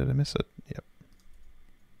 Did I miss it? Yep.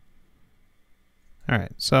 All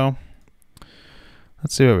right, so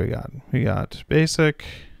let's see what we got. We got basic,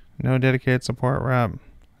 no dedicated support rep,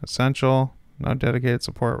 essential, no dedicated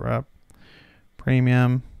support rep,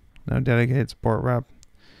 premium, no dedicated support rep,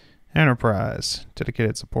 enterprise,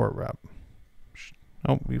 dedicated support rep.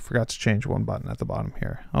 Oh, we forgot to change one button at the bottom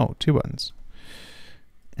here. Oh, 2 buttons.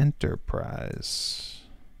 Enterprise.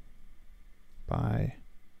 By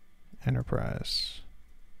enterprise.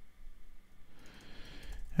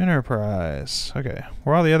 Enterprise. Okay,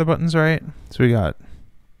 were all the other buttons right? So we got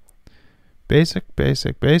basic,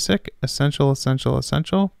 basic, basic, essential, essential,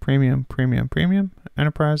 essential, premium, premium, premium,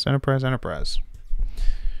 enterprise, enterprise, enterprise.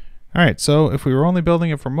 All right, so if we were only building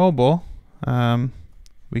it for mobile,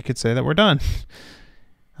 we could say that we're done.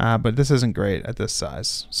 But this isn't great at this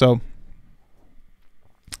size. So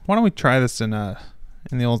why don't we try this in the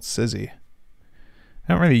old Sizzy?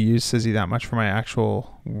 I don't really use Sizzy that much for my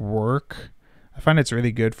actual work. I find it's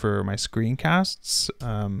really good for my screencasts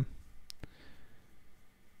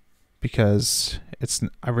because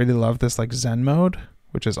I really love this like Zen mode,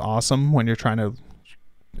 which is awesome when you're trying to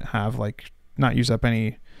have like not use up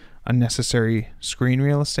any unnecessary screen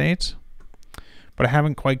real estate. but I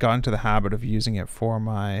haven't quite gotten to the habit of using it for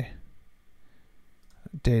my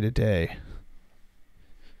day-to-day.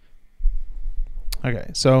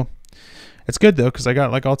 Okay, so it's good though, because I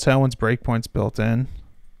got like all Tailwind's breakpoints built in.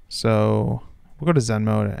 So we'll go to Zen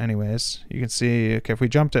mode anyways. You can see, okay, if we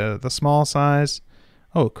jump to the small size,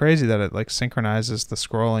 oh, crazy that it like synchronizes the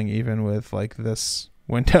scrolling even with like this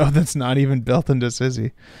window that's not even built into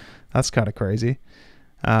Sizzy. That's kind of crazy.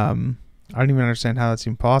 I don't even understand how that's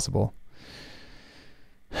even possible.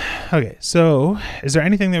 Okay, so is there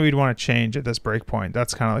anything that we'd want to change at this breakpoint?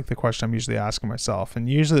 That's kind of like the question I'm usually asking myself. And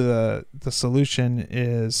usually the solution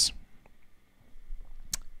is,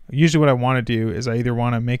 usually what I want to do is I either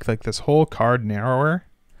want to make like this whole card narrower,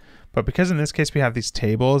 but because in this case we have these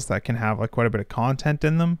tables that can have like quite a bit of content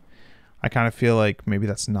in them, I kind of feel like maybe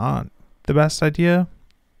that's not the best idea.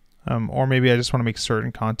 Or maybe I just want to make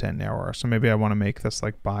certain content narrower. So maybe I want to make this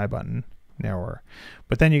like buy button narrower.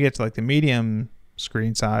 But then you get to like the medium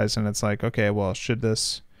screen size and it's like, okay, well, should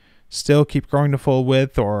this still keep growing to full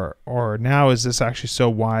width, or now is this actually so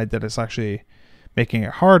wide that it's actually making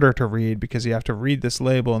it harder to read because you have to read this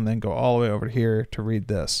label and then go all the way over here to read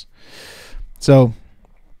this. So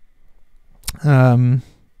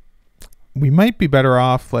we might be better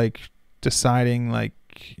off like deciding like,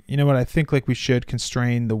 you know what, I think like we should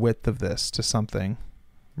constrain the width of this to something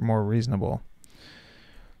more reasonable.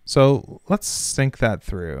 So let's think that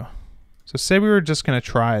through. So say we were just going to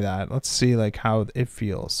try that. Let's see like how it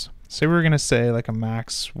feels. Say we were going to say like a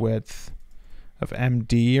max width of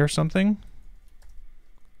MD or something.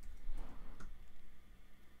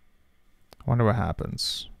 I wonder what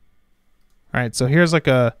happens. All right, so here's like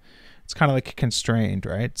it's kind of like constrained,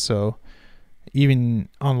 right? So even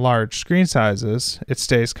on large screen sizes, it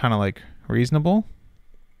stays kind of like reasonable.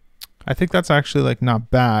 I think that's actually like not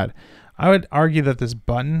bad. I would argue that this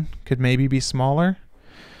button could maybe be smaller.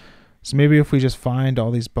 So maybe if we just find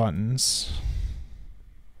all these buttons.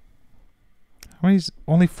 How many?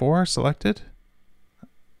 Only 4 are selected?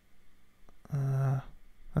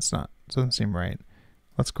 That's not, doesn't seem right.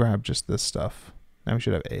 Let's grab just this stuff. Now we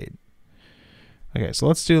should have 8. Okay, so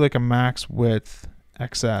let's do like a max width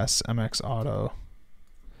XS MX Auto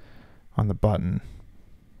on the button.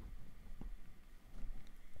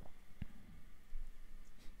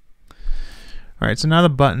 All right, so now the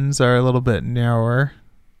buttons are a little bit narrower.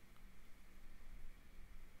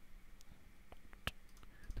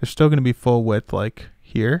 They're still going to be full width like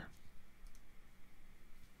here.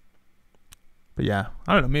 But yeah,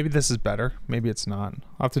 I don't know, maybe this is better. Maybe it's not.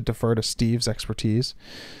 I'll have to defer to Steve's expertise.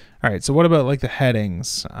 All right, so what about like the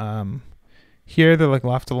headings? Here they're like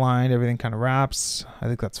left aligned, everything kind of wraps. I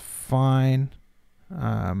think that's fine.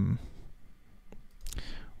 What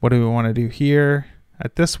do we want to do here?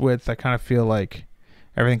 At this width, I kind of feel like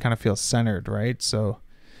everything kind of feels centered, right? So,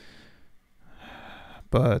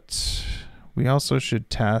 but we also should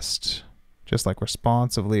test just like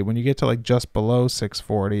responsively. When you get to like just below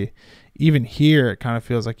 640, even here, it kind of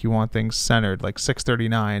feels like you want things centered, like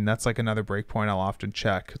 639. That's like another breakpoint I'll often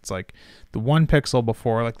check. It's like the 1 pixel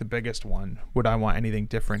before like the biggest one. Would I want anything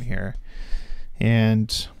different here?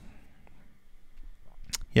 And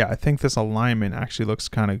yeah, I think this alignment actually looks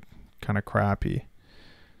kind of crappy.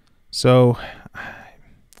 So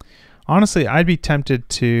honestly, I'd be tempted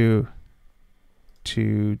to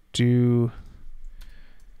do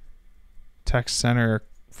text center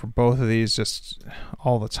for both of these just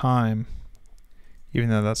all the time, even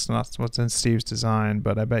though that's not what's in Steve's design,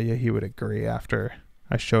 but I bet you he would agree after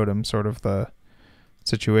I showed him sort of the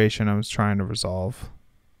situation I was trying to resolve.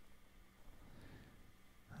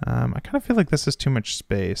 I kind of feel like this is too much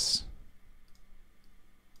space.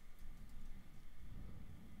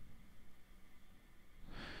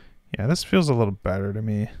 Yeah, this feels a little better to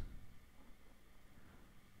me.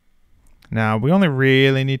 Now, we only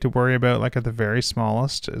really need to worry about, like, at the very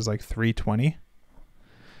smallest is, like, 320.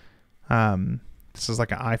 This is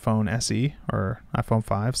like an iPhone SE or iPhone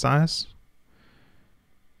 5 size.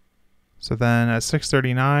 So then at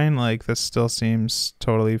 639, like, this still seems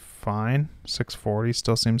totally fine. 640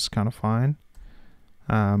 still seems kind of fine.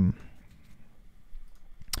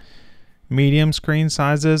 Medium screen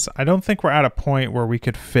sizes, I don't think we're at a point where we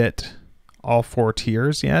could fit all 4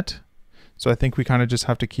 tiers yet. So I think we kind of just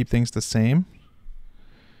have to keep things the same.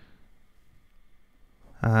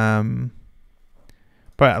 But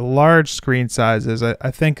at large screen sizes,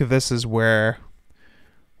 I think this is where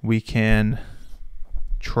we can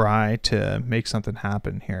try to make something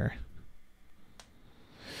happen here.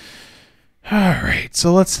 All right,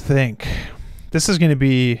 so let's think. This is going to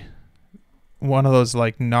be one of those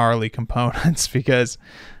like gnarly components because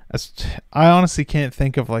I honestly can't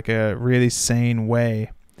think of like a really sane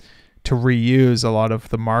way to reuse a lot of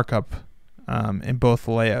the markup in both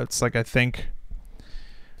layouts. Like I think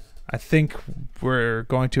we're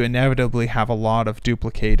going to inevitably have a lot of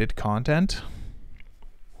duplicated content.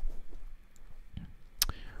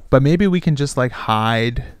 But maybe we can just like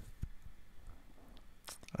hide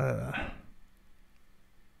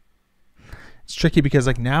it's tricky because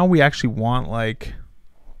like now we actually want like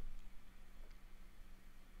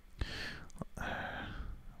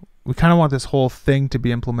we kind of want this whole thing to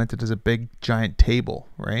be implemented as a big giant table,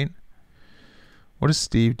 right? What is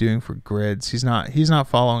Steve doing for grids? He's not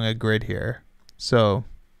following a grid here. So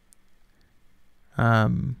I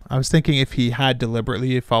was thinking if he had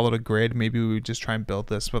deliberately followed a grid, maybe we would just try and build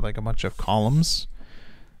this with like a bunch of columns,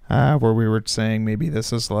 where we were saying maybe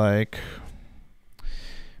this is like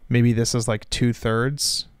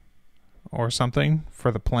 2/3 or something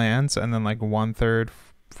for the plans, and then like 1/3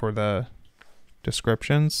 for the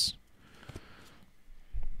descriptions.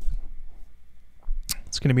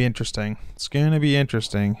 It's going to be interesting. It's going to be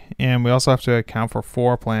interesting. And we also have to account for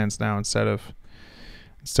 4 plans now instead of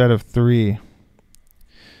 3.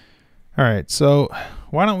 All right, so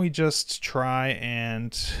why don't we just try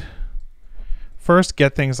and first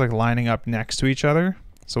get things like lining up next to each other.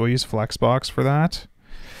 So we'll use Flexbox for that.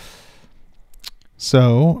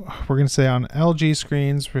 So we're going to say on LG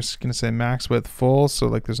screens, we're just going to say max width full. So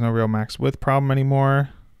like there's no real max width problem anymore.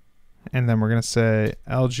 And then we're going to say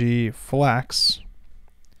LG flex.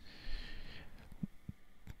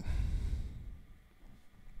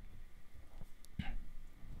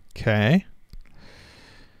 Okay.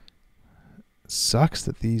 Sucks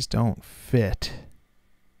that these don't fit.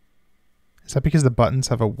 Is that because the buttons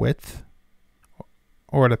have a width?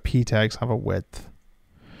 Or the P tags have a width?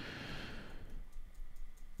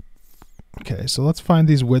 Okay, so let's find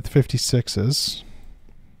these width 56s.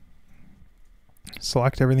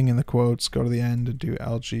 Select everything in the quotes, go to the end and do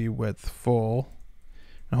LG width full.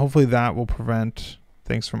 And hopefully that will prevent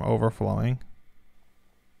things from overflowing.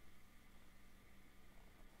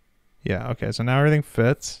 Yeah, okay, so now everything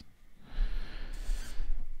fits.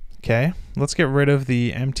 Okay, let's get rid of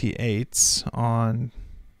the empty 8s on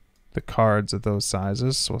the cards of those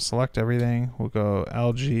sizes. So we'll select everything. We'll go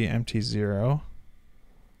LG empty 0.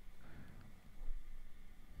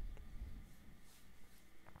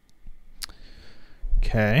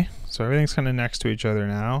 Okay, so everything's kind of next to each other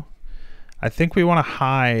now. I think we want to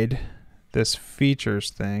hide this features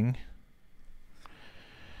thing.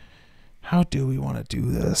 How do we want to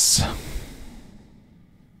do this?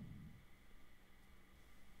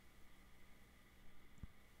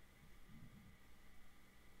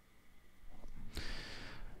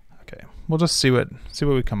 Okay, we'll just see what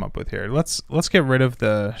we come up with here. Let's get rid of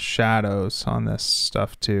the shadows on this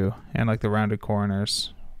stuff too, and like the rounded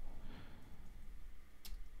corners.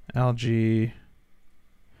 LG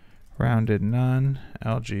rounded none,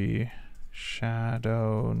 LG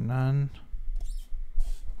shadow none.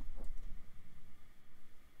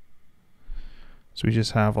 So we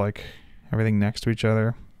just have like everything next to each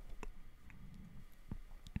other.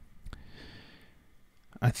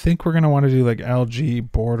 I think we're going to want to do like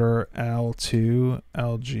LG border L2,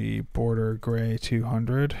 LG border gray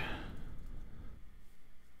 200.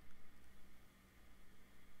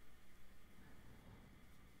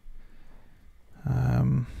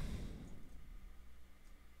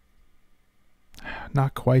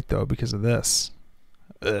 Not quite though because of this.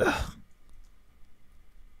 Ugh.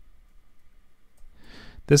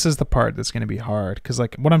 This is the part that's going to be hard because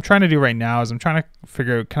like what I'm trying to do right now is I'm trying to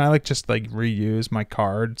figure out, can I like just like reuse my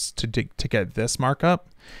cards to get this markup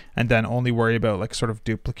and then only worry about like sort of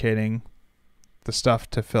duplicating the stuff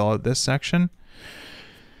to fill out this section.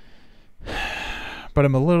 But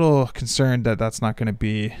I'm a little concerned that that's not going to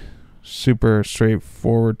be super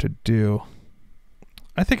straightforward to do.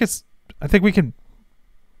 I think we can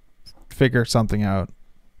figure something out,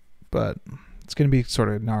 but it's going to be sort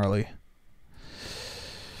of gnarly.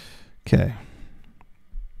 Okay.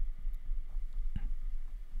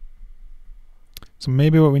 So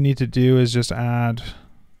maybe what we need to do is just add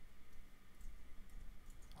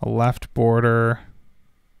a left border,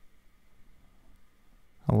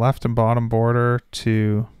 a left and bottom border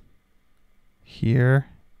to here.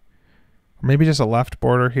 Or maybe just a left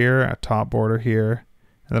border here, a top border here,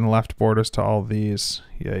 and then left borders to all these.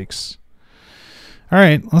 Yikes. All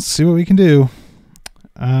right, let's see what we can do.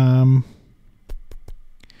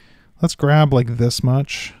 Let's grab like this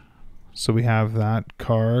much. So we have that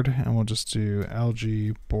card, and we'll just do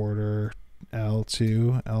LG border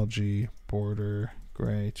L2, LG border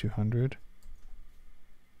gray 200.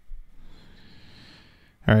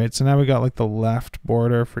 All right, so now we got like the left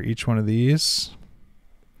border for each one of these.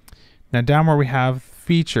 Now down where we have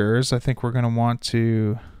features, I think we're going to want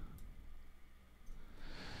to,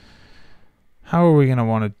 how are we going to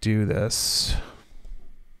want to do this?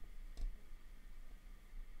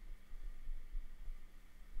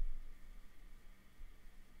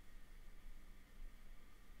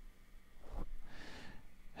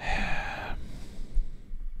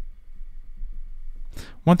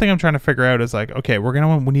 One thing I'm trying to figure out is like, okay, we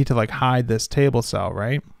need to like hide this table cell,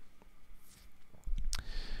 right?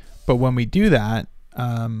 But when we do that,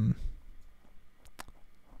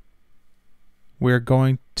 we're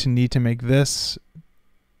going to need to make this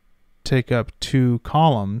take up 2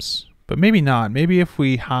 columns, but maybe not. Maybe if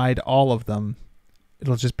we hide all of them,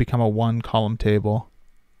 it'll just become a 1-column table.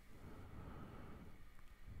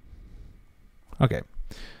 Okay,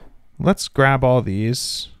 let's grab all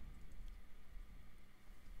these.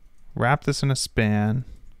 Wrap this in a span,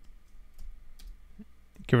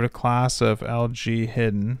 give it a class of LG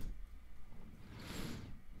hidden.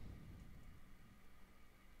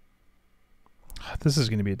 This is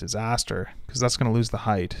going to be a disaster because that's going to lose the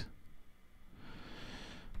height.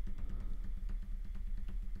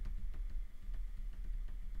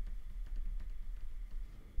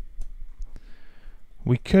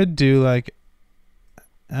 We could do like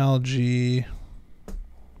LG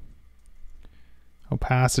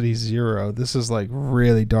opacity 0. This is like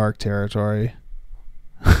really dark territory.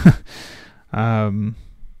 Because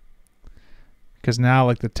now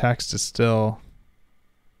like the text is still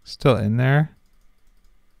in there.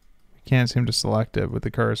 We can't seem to select it with the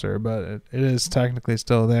cursor, but it is technically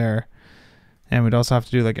still there. And we'd also have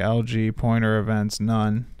to do like LG pointer events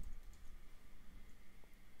none.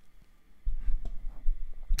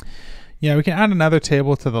 Yeah, we can add another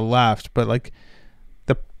table to the left, but like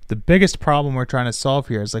the biggest problem we're trying to solve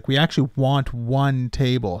here is like we actually want one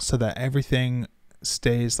table so that everything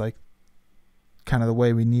stays like kind of the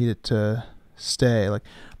way we need it to stay. Like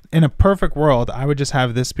in a perfect world, I would just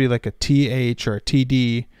have this be like a TH or a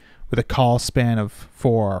TD with a call span of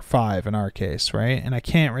 4 or 5 in our case, right? And I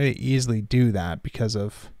can't really easily do that because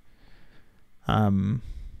of how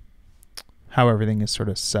everything is sort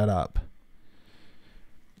of set up.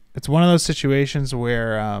 It's one of those situations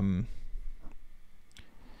where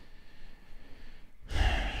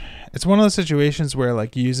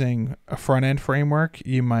like using a front-end framework,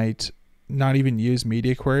 you might not even use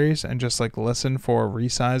media queries and just like listen for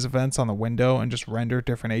resize events on the window and just render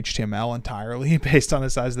different HTML entirely based on the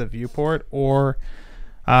size of the viewport, or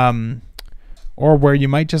where you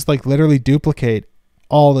might just like literally duplicate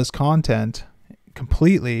all this content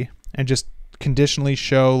completely and just conditionally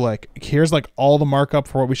show like, here's like all the markup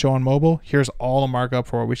for what we show on mobile, here's all the markup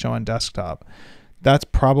for what we show on desktop. That's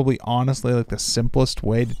probably honestly like the simplest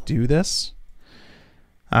way to do this.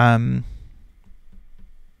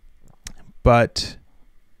 But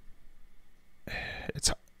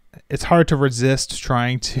it's hard to resist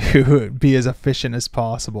trying to be as efficient as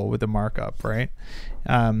possible with the markup, right?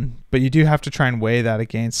 But you do have to try and weigh that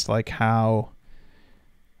against like how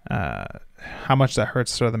much that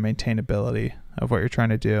hurts sort of the maintainability of what you're trying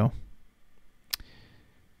to do.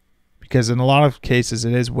 Because in a lot of cases,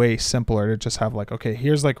 it is way simpler to just have like, okay,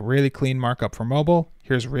 here's like really clean markup for mobile.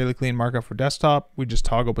 Here's really clean markup for desktop. We just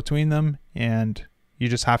toggle between them, and you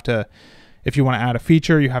just have to, if you want to add a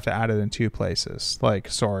feature, you have to add it in 2 places. Like,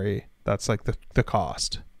 sorry, that's like the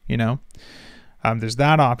cost, you know? There's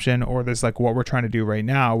that option, or there's like what we're trying to do right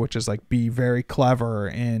now, which is like be very clever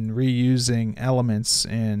in reusing elements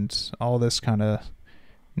and all this kind of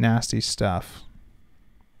nasty stuff.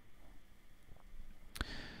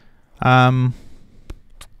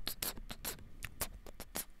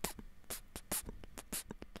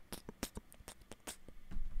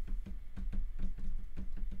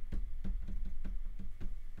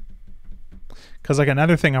 Because like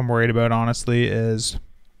another thing I'm worried about, honestly, is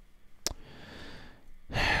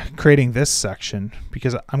creating this section,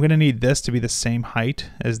 because I'm going to need this to be the same height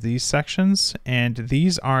as these sections, and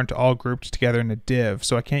these aren't all grouped together in a div,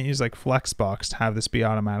 so I can't use like Flexbox to have this be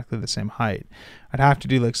automatically the same height. I'd have to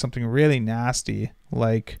do like something really nasty,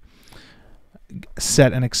 like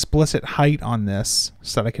set an explicit height on this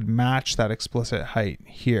so that I could match that explicit height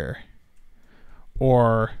here.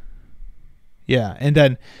 Or yeah, and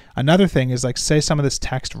then another thing is like, say some of this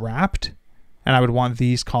text wrapped and I would want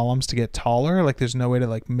these columns to get taller. Like there's no way to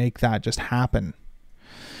like make that just happen.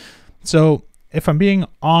 So if I'm being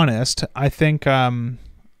honest, I think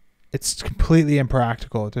it's completely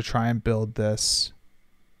impractical to try and build this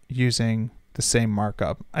using the same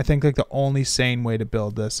markup. I think like the only sane way to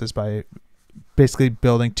build this is by basically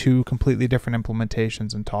building 2 completely different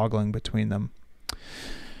implementations and toggling between them.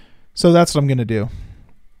 So that's what I'm going to do.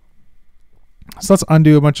 So let's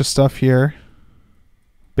undo a bunch of stuff here.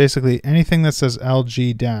 basically anything that says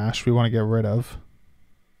LG dash we want to get rid of.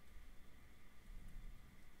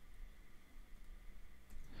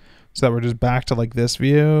 So that we're just back to like this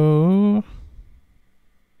view,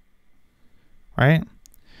 right?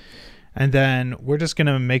 And then we're just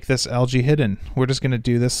gonna make this LG hidden. We're just gonna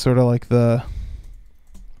do this sort of like the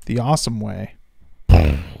awesome way.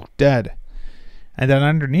 Dead. And then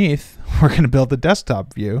underneath, we're gonna build the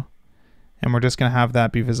desktop view, and we're just gonna have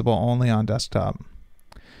that be visible only on desktop,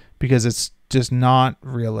 because it's just not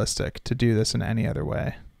realistic to do this in any other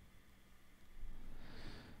way.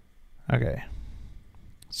 Okay.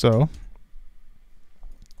 So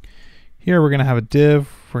here we're going to have a div.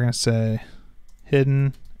 We're going to say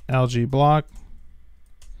hidden LG block.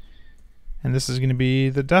 And this is going to be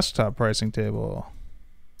the desktop pricing table.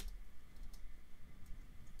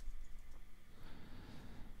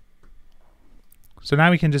 So now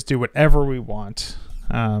we can just do whatever we want.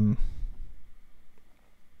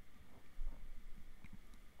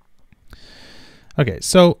 Okay,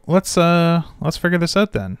 so let's figure this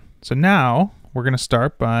out then. So now we're going to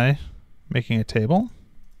start by making a table,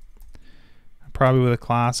 probably with a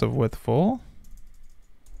class of width full.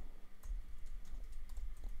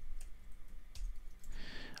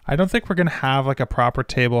 I don't think we're going to have like a proper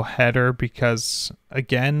table header because,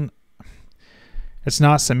 again, it's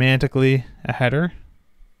not semantically a header.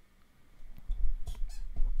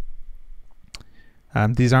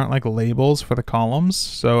 These aren't like labels for the columns,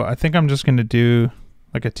 so I think I'm just going to do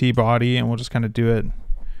like a T body, and we'll just kind of do it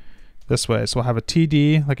this way. So we'll have a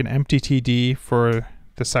TD, like an empty TD for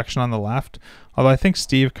the section on the left. Although I think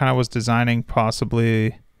Steve kind of was designing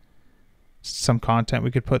possibly some content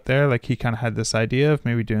we could put there. Like he kind of had this idea of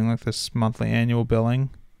maybe doing like this monthly annual billing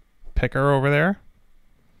picker over there.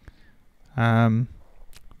 No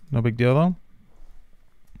big deal though.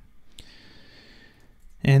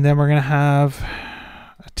 And then we're going to have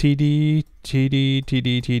a TD, TD,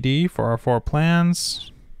 TD, TD for our 4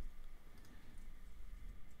 plans.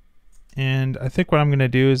 And I think what I'm going to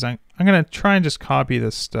do is I'm going to try and just copy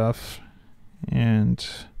this stuff and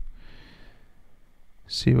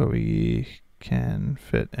see what we can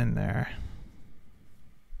fit in there.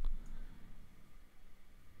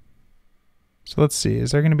 So let's see,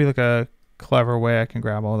 is there going to be like a clever way I can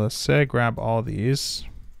grab all this? Say I grab all these,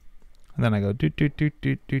 and then I go doot, doot, doot,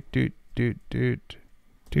 doot, doot, doot, doot, doot,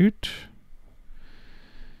 doot.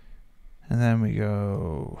 And then we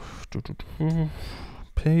go doot, doot, doot,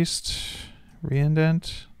 paste,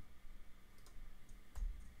 reindent,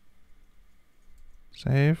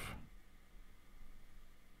 save.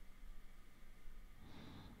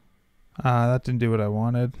 That didn't do what I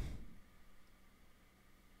wanted.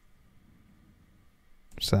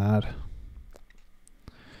 Sad.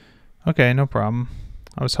 Okay, no problem.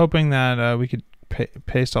 I was hoping that we could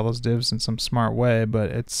paste all those divs in some smart way,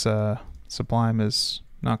 but it's Sublime is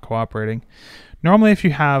not cooperating. Normally, if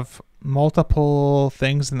you have multiple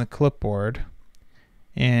things in the clipboard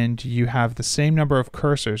and you have the same number of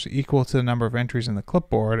cursors equal to the number of entries in the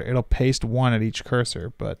clipboard, it'll paste one at each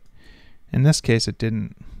cursor, but in this case it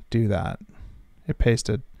didn't do that. It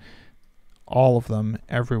pasted all of them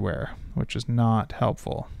everywhere, which is not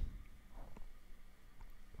helpful.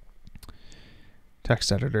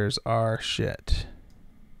 Text editors are shit.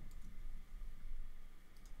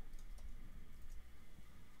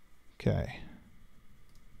 Okay.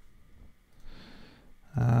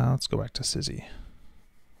 Let's go back to Sizzy.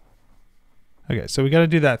 Okay, so we got to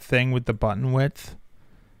do that thing with the button width.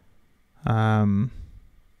 Get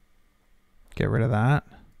rid of that.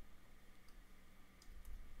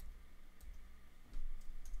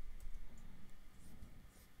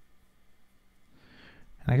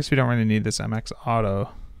 And I guess we don't really need this MX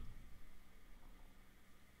auto.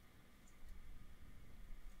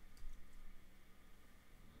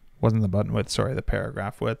 Wasn't the button width, sorry, the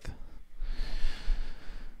paragraph width.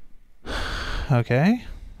 Okay.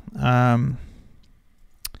 Now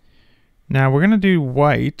we're going to do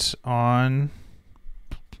white on...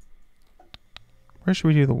 Where should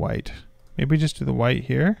we do the white? Maybe just do the white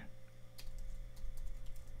here.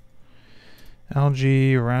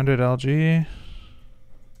 LG, rounded LG.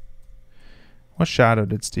 What shadow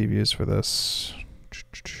did Steve use for this?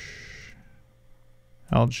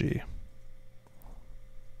 LG.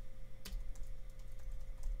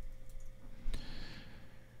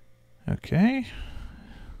 Okay.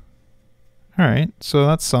 All right, so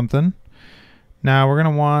that's something. Now we're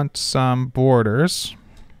going to want some borders.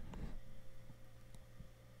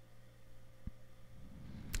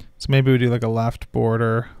 So maybe we do like a left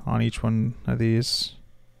border on each one of these.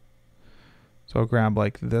 So I'll grab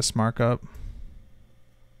like this markup.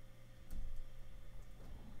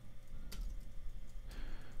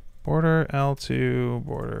 Border L2,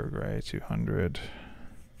 border gray 200.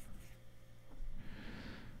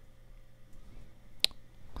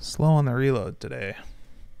 Slow on the reload today.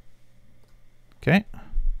 Okay.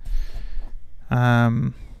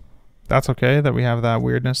 That's okay that we have that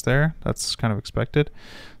weirdness there. That's kind of expected.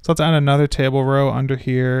 So let's add another table row under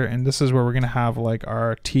here, and this is where we're gonna have like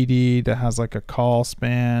our TD that has like a call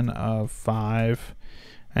span of 5.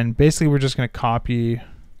 And basically we're just gonna copy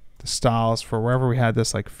the styles for wherever we had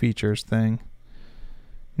this like features thing.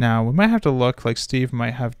 Now we might have to look, like Steve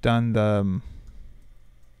might have done the,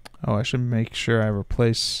 oh, I should make sure I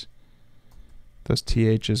replace those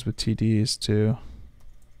THs with TDs too.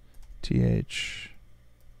 TH,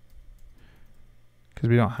 because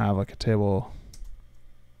we don't have like a table.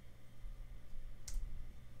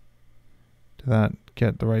 Did that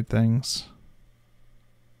get the right things?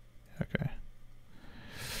 Okay.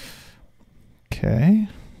 Okay.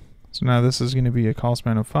 So now this is going to be a call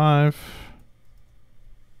span of 5.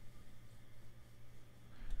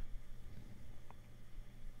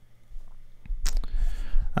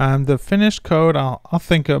 The finished code, I'll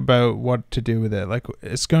think about what to do with it. Like,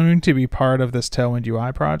 it's going to be part of this Tailwind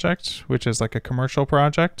UI project, which is like a commercial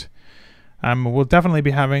project. We'll definitely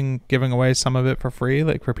be giving away some of it for free,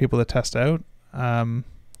 like for people to test out.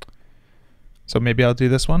 So maybe I'll do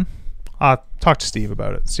this one. I'll talk to Steve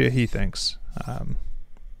about it, see what he thinks.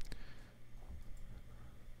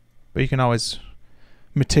 But you can always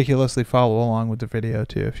meticulously follow along with the video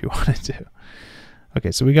too if you wanted to.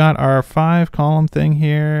 Okay, so we got our 5 column thing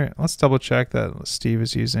here. Let's double check that Steve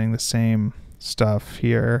is using the same stuff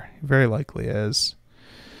here. He very likely is.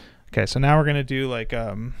 Okay, so now we're gonna do like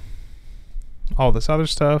all this other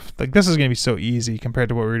stuff. Like, this is gonna be so easy compared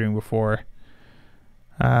to what we were doing before.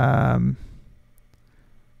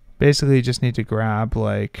 Basically you just need to grab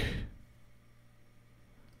like,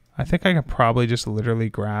 I think I can probably just literally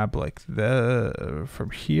grab like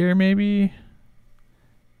from here maybe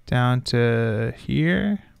down to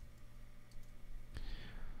here,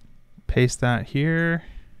 paste that here,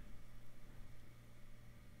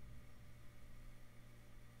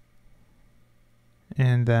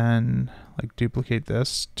 and then like duplicate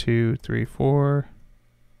this 2, 3, 4,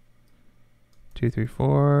 2, 3,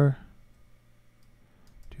 4,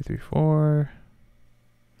 2, 3, 4,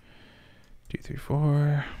 2, 3,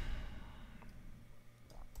 4.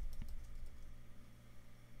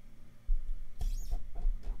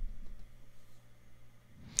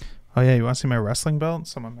 Oh yeah, you want to see my wrestling belt?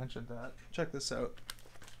 Someone mentioned that. Check this out.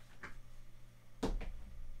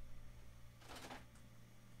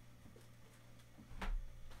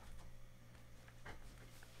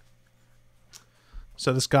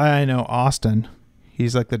 So this guy I know, Austin,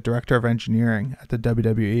 he's like the director of engineering at the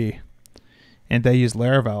WWE. And they use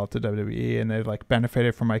Laravel at the WWE, and they've like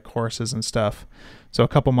benefited from my courses and stuff. So a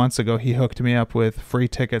couple months ago, he hooked me up with free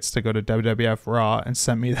tickets to go to WWF Raw and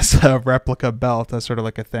sent me this replica belt as sort of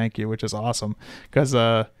like a thank you, which is awesome. Because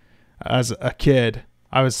as a kid,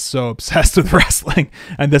 I was so obsessed with wrestling,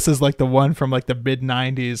 and this is like the one from like the mid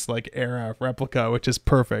 '90s like era replica, which is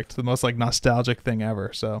perfect, the most like nostalgic thing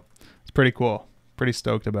ever. So it's pretty cool. Pretty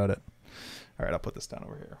stoked about it. All right, I'll put this down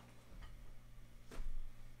over here.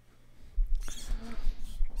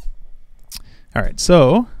 All right,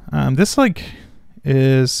 so this like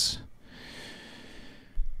is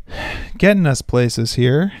getting us places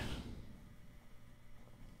here.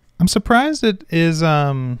 I'm surprised it is.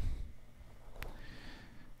 You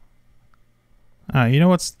know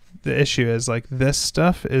what's the issue is? Like, this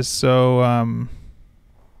stuff is so.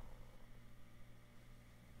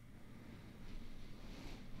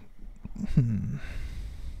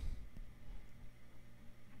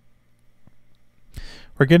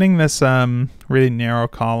 We're getting this really narrow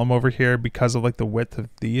column over here because of like the width of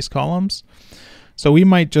these columns. So we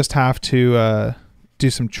might just have to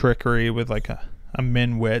do some trickery with like a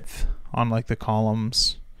min width on like the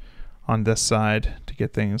columns on this side to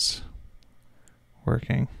get things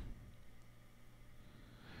working.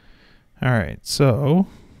 All right, so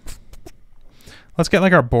let's get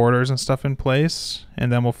like our borders and stuff in place,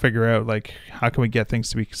 and then we'll figure out like how can we get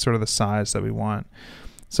things to be sort of the size that we want.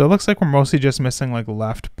 So it looks like we're mostly just missing like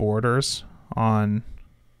left borders on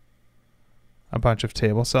a bunch of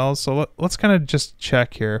table cells. So let's kind of just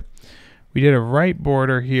check here. We did a right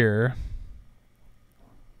border here.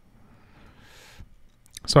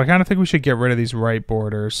 So I kind of think we should get rid of these right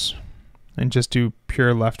borders and just do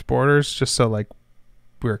pure left borders, just so like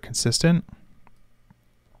we're consistent.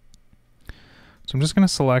 So I'm just going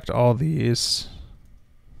to select all these,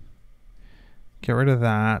 get rid of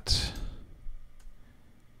that.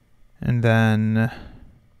 And then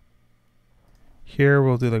here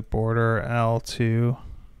we'll do like border L2.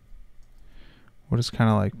 We'll just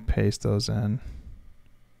kind of like paste those in.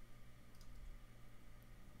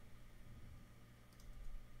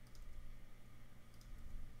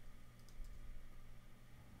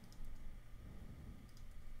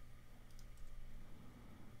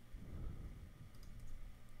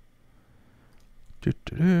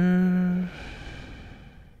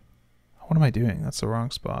 What am I doing? That's the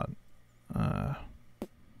wrong spot.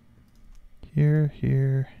 Here,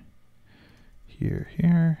 here, here,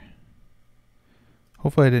 here.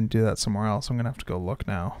 Hopefully I didn't do that somewhere else. I'm gonna have to go look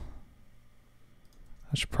now.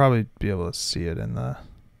 I should probably be able to see it in the.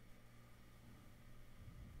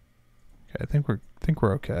 Okay, I think we're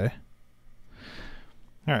okay.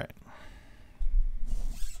 All right.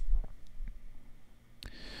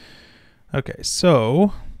 Okay,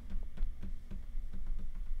 so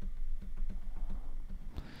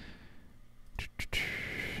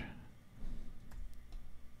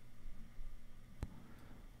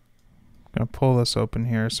I'm gonna pull this open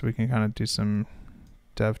here so we can kind of do some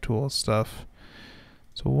DevTools stuff.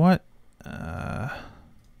 So what?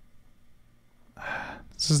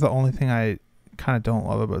 This is the only thing I kind of don't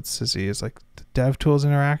love about Sissy is like the DevTools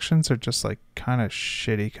interactions are just like kind of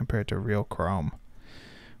shitty compared to real Chrome,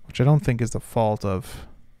 which I don't think is the fault of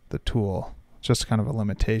the tool. It's just kind of a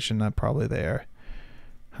limitation that probably they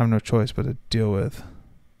have no choice but to deal with.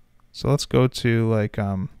 So let's go to like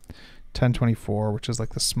 1024, which is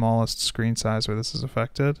like the smallest screen size where this is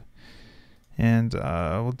affected. And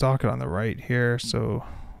we'll dock it on the right here so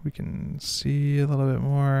we can see a little bit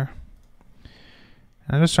more.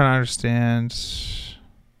 And I'm just trying to understand.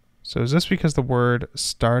 So is this because the word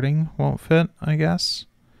starting won't fit, I guess?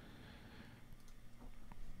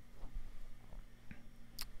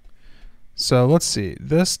 So let's see.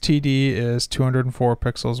 This TD is 204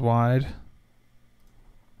 pixels wide.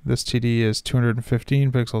 This TD is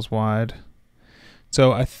 215 pixels wide.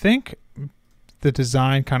 So I think the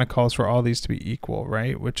design kind of calls for all these to be equal,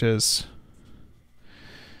 right? Which is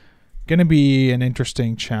going to be an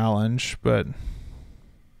interesting challenge, but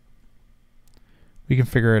we can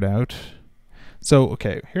figure it out. So,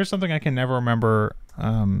 okay, here's something I can never remember.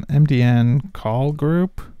 MDN call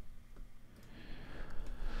group.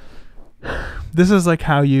 This is like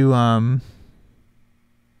how you can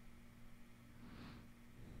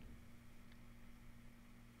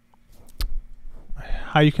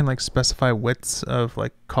like specify widths of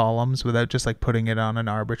like columns without just like putting it on an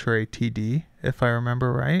arbitrary TD, if I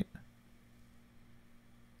remember right.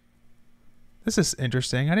 This is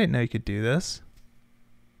interesting. I didn't know you could do this.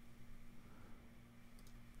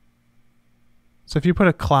 So if you put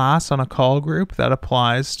a class on a call group, that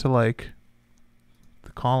applies to like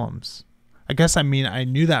the columns. I guess I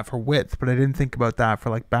knew that for width, but I didn't think about that for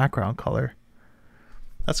like background color.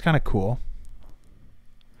 That's kind of cool.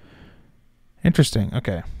 Interesting.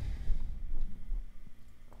 Okay.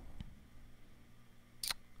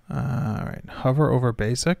 All right. Hover over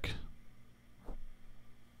basic.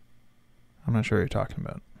 I'm not sure what you're talking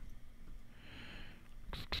about.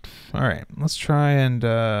 All right. Let's try and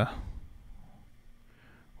where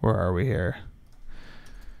are we here?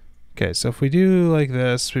 Okay, so if we do like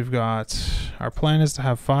this, we've got, our plan is to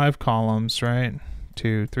have 5 columns, right?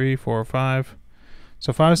 2, 3, 4, 5. So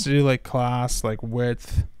if I was to do like class, like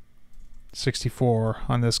width 64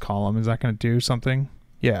 on this column, is that going to do something?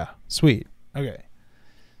 Yeah, sweet. Okay.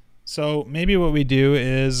 So maybe what we do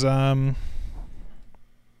is,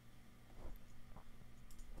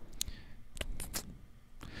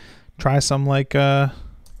 try some like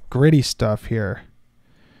gritty stuff here.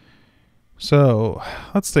 So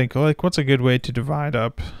let's think, like, what's a good way to divide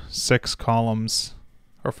up 6 columns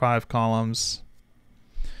or 5 columns?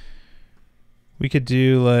 We could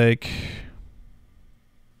do like,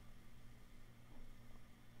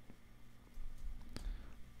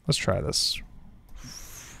 let's try this.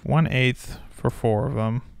 1/8 for 4 of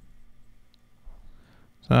them.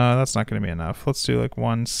 So that's not going to be enough. Let's do like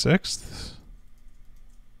 1/6.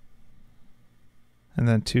 And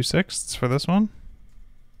then 2/6 for this one.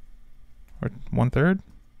 Or 1/3.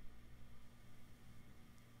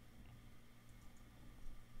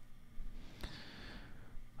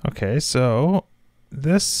 Okay, so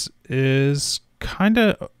this is kind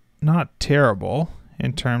of not terrible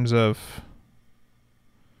in terms of,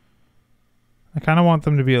 I kind of want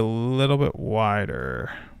them to be a little bit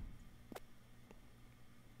wider.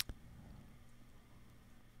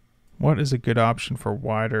 What is a good option for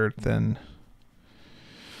wider than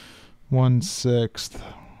 1/6?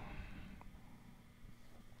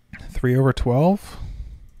 3/12,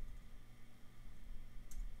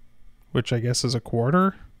 which I guess is a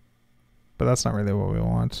quarter, but that's not really what we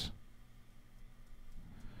want.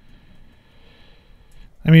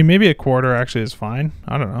 I mean, maybe a quarter actually is fine.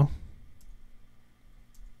 I don't know.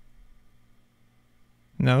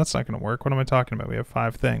 No, that's not going to work. What am I talking about? We have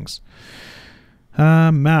 5 things.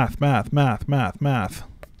 Math.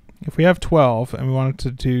 If we have 12 and we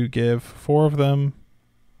wanted to give 4 of them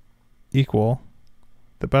equal,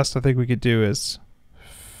 the best I think we could do is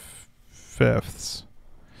fifths.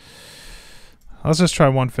 Let's just try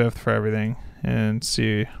 1/5 for everything and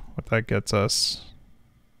see what that gets us.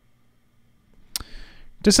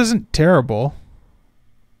 This isn't terrible.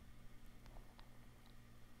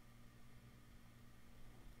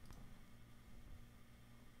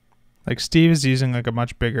 Like Steve is using like a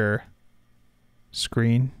much bigger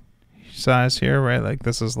screen size here, right? Like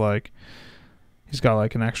this is like, he's got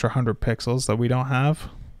like an extra 100 pixels that we don't have.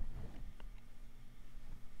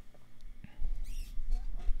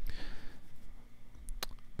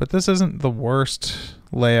 But this isn't the worst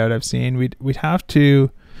layout I've seen. We'd have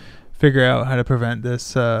to figure out how to prevent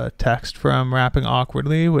this text from wrapping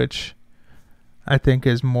awkwardly, which I think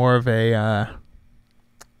is more of a,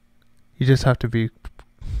 you just have to be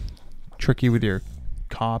tricky with your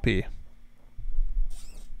copy.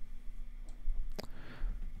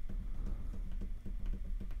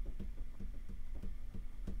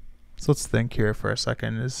 So let's think here for a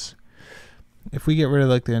second. Is if we get rid of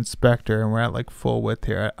like the inspector and we're at like full width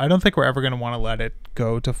here, I don't think we're ever going to want to let it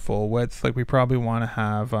go to full width. Like we probably want to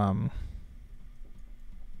have let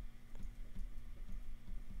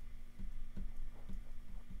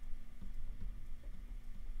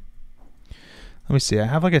me see, I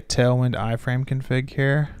have like a Tailwind iframe config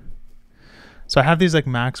here. So I have these like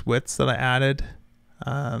max widths that I added,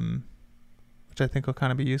 which I think will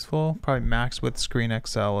kind of be useful. Probably max width screen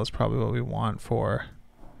XL is probably what we want for,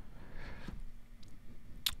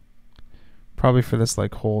 probably for this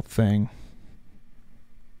like whole thing.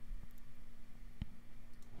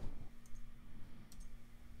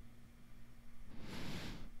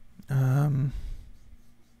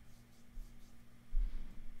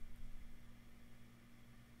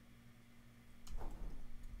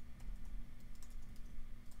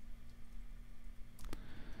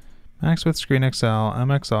 Max width screen XL,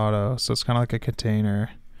 MX auto, so it's kind of like a container.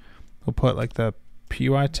 We'll put like the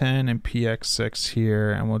PY10 and PX6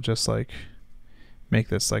 here, and we'll just like make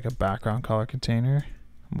this like a background color container.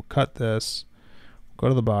 We'll cut this, go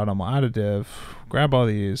to the bottom, we'll add a div, grab all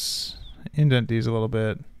these, indent these a little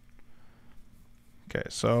bit. Okay,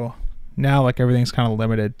 so now like everything's kind of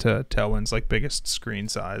limited to Tailwind's like biggest screen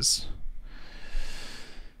size.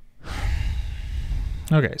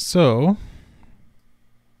 Okay, so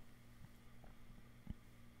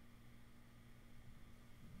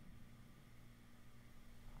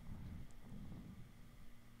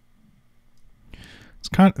it's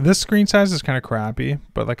kind of, this screen size is kind of crappy,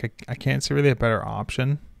 but like I can't see really a better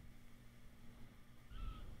option.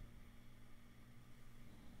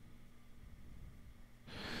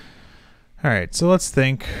 All right, so let's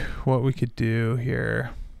think what we could do here.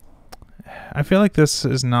 I feel like this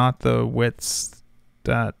is not the widths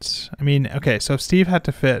that, I mean, okay, so if Steve had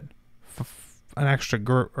to fit an extra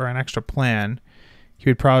or an extra plan, he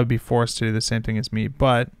would probably be forced to do the same thing as me,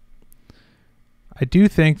 but I do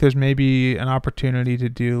think there's maybe an opportunity to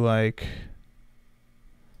do like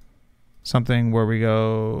something where we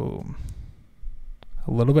go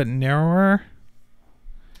a little bit narrower,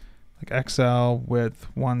 like XL with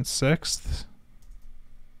 1/6,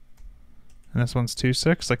 and this one's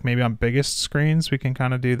 2/6. Like maybe on biggest screens we can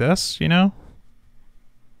kind of do this, you know?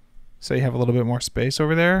 So you have a little bit more space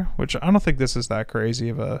over there, which I don't think this is that crazy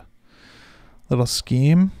of a little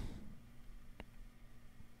scheme.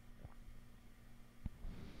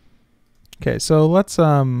 Okay, so let's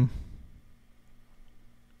add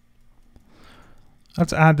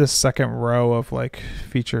this second row of like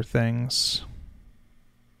feature things.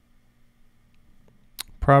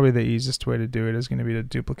 Probably the easiest way to do it is going to be to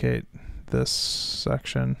duplicate this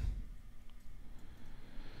section.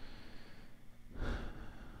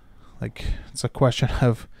 Like it's a question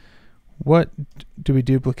of what do we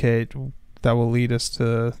duplicate that will lead us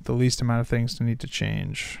to the least amount of things to need to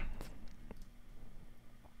change.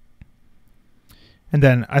 And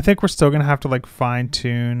then I think we're still going to have to like fine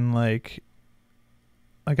tune like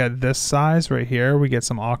at this size right here, we get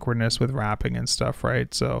some awkwardness with wrapping and stuff,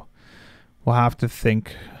 right? So we'll have to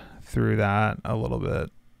think through that a little bit.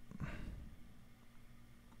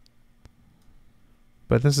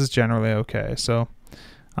 But this is generally okay. So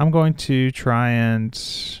I'm going to try and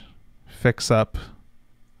fix up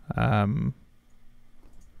some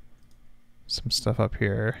stuff up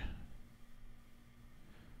here.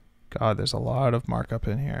 God, there's a lot of markup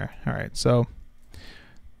in here. All right, so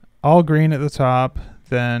all green at the top.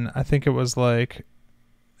 Then I think it was like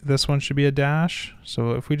this one should be a dash.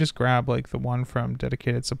 So if we just grab like the one from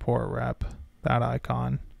dedicated support rep, that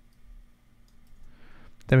icon,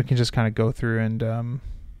 then we can just kind of go through and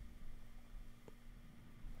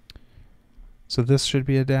so this should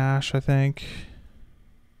be a dash, I think.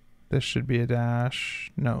 This should be a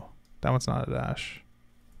dash. No, that one's not a dash.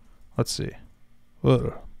 Let's see.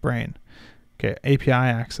 Ugh, brain. Okay, API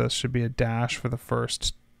access should be a dash for the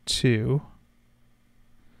first two.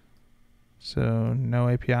 So no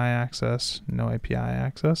API access, no API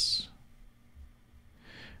access.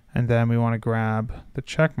 And then we want to grab the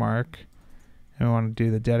check mark and we want to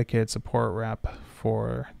do the dedicated support rep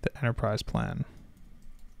for the enterprise plan.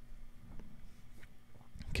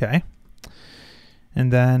 Okay.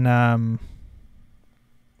 And then down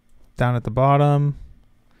at the bottom,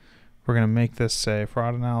 we're going to make this say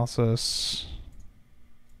fraud analysis.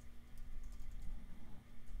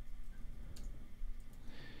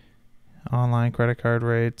 Online credit card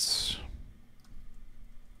rates.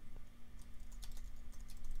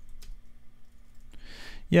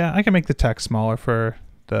 Yeah, I can make the text smaller for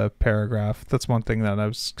the paragraph. That's one thing that I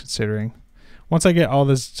was considering. Once I get all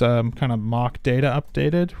this kind of mock data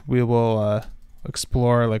updated, we will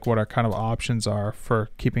explore like what our kind of options are for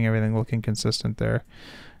keeping everything looking consistent there.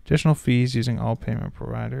 Additional fees using all payment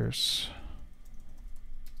providers.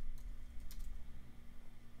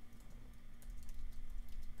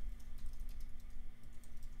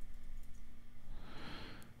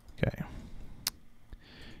 Okay.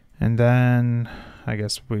 And then I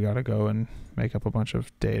guess we got to go and make up a bunch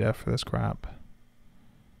of data for this crap.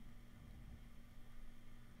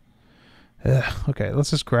 Ugh, okay, let's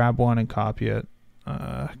just grab one and copy it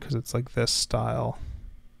because it's like this style.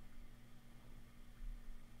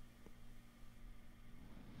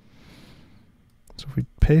 So if we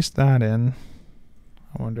paste that in,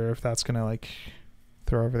 I wonder if that's going to like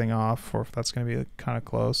throw everything off or if that's going to be like, kind of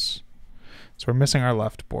close. So we're missing our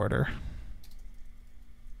left border.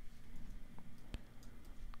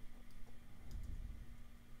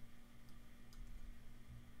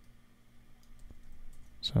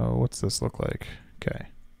 So what's this look like? Okay.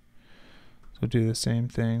 So do the same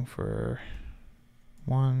thing for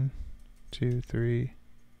 1, 2, 3,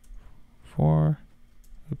 4.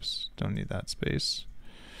 Oops, don't need that space.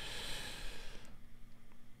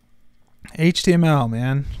 HTML,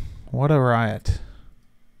 man. What a riot.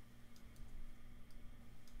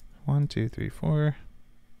 1, 2, 3, 4.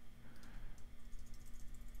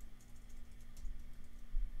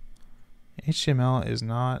 HTML is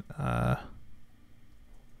not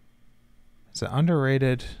it's an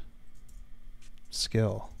underrated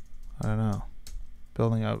skill. I don't know.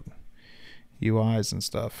 Building out UIs and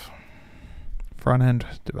stuff. Front-end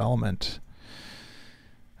development.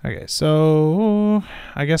 Okay, so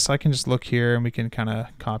I guess I can just look here and we can kind of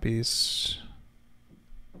copy these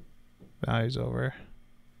values over.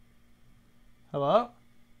 Hello?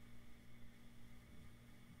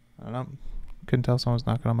 I don't know. Couldn't tell if someone's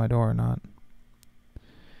knocking on my door or not.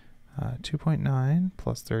 2.9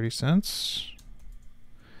 plus 30 cents.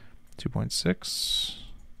 2.6.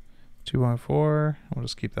 2.4. We'll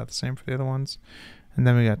just keep that the same for the other ones. And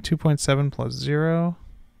then we got 2.7 plus 0.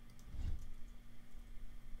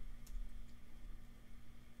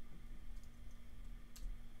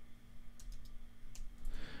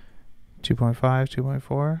 $2.5,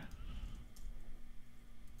 2.4.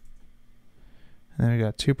 And then we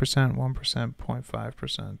got 2%, 1%,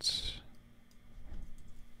 0.5%.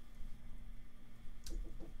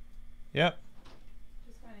 Yep.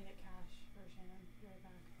 Just going to get cash for Shannon. Be right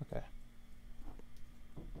back. Okay.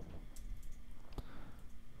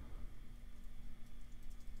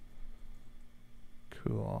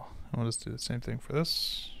 Cool. And we'll just do the same thing for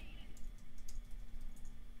this.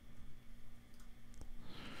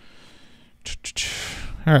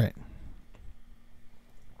 All right.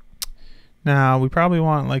 Now we probably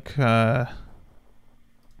want like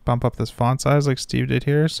bump up this font size like Steve did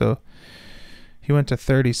here. So he went to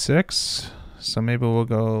 36. So maybe we'll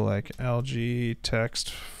go like LG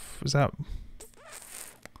text. Is that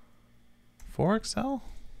 4XL?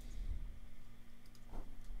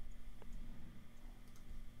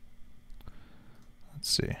 Let's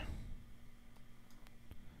see.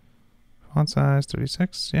 Font size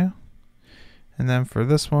 36, yeah. And then for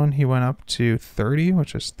this one, he went up to 30,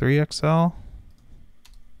 which is 3XL.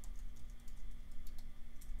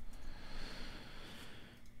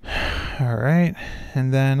 All right,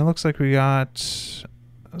 and then it looks like we got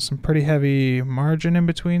some pretty heavy margin in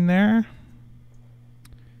between there.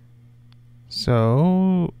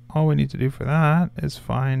 So all we need to do for that is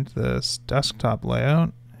find this desktop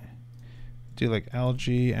layout. Do like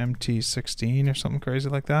LG MT16 or something crazy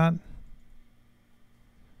like that.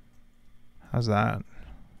 How's that?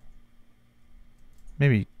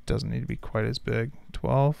 Maybe it doesn't need to be quite as big.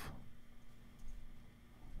 12.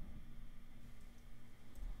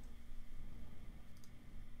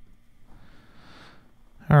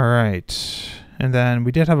 All right. And then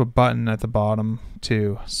we did have a button at the bottom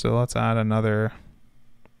too. So let's add another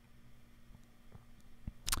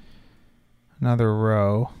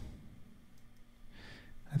row.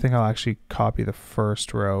 I think I'll actually copy the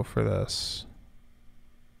first row for this.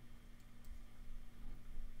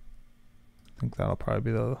 I think that'll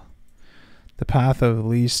probably be the path of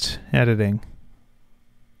least editing.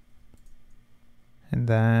 And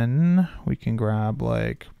then we can grab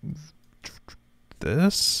like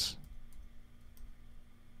this.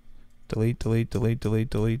 Delete, delete, delete, delete,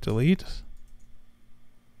 delete, delete.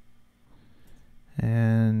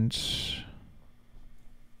 And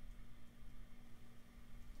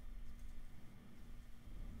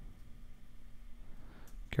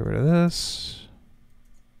get rid of this.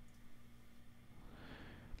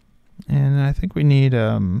 And I think we need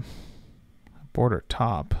a border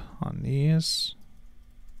top on these.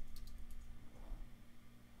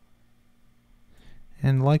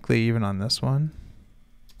 And likely even on this one.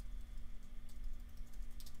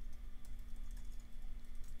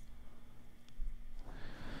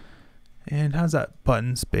 And how's that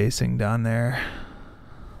button spacing down there?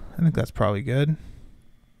 I think that's probably good.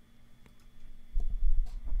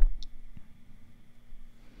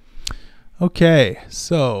 Okay,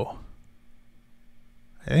 so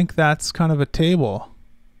I think that's kind of a table.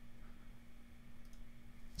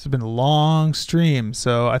 This has been a long stream,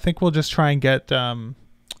 so I think we'll just try and get the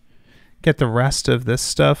rest of this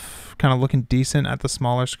stuff kind of looking decent at the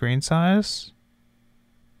smaller screen size.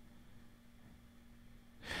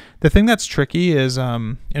 The thing that's tricky is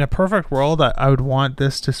in a perfect world, I would want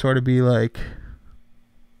this to sort of be like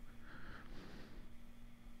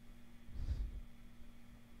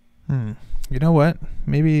you know what?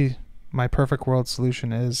 Maybe my perfect world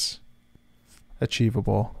solution is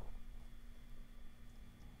achievable.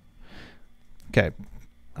 Okay.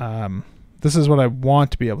 This is what I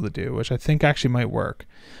want to be able to do, which I think actually might work.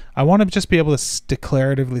 I want to just be able to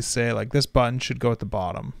declaratively say like this button should go at the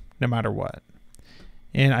bottom no matter what.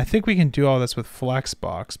 And I think we can do all this with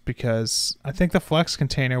Flexbox because I think the Flex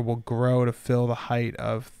container will grow to fill the height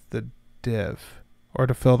of the div or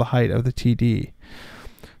to fill the height of the TD.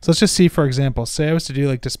 So let's just see, for example, say I was to do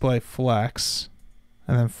like display flex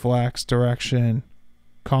and then flex direction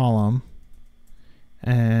column.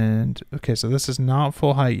 And okay, so this is not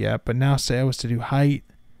full height yet, but now say I was to do height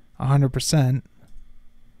 100%.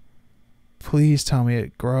 Please tell me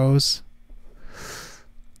it grows.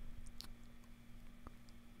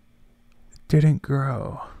 It didn't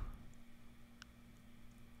grow.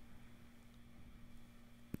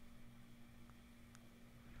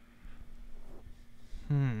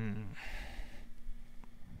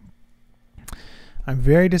 I'm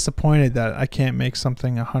very disappointed that I can't make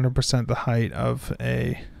something 100% the height of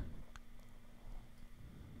a...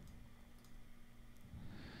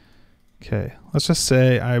 Okay, let's just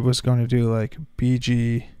say I was going to do like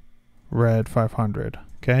BG red 500,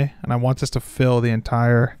 okay? And I want this to fill the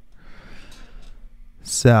entire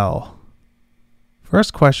cell.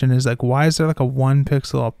 First question is like, why is there like a 1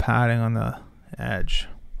 pixel of padding on the edge?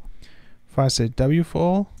 If I say W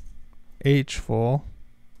full, H full,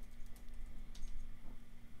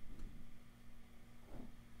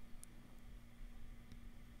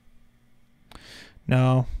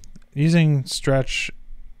 no, using stretch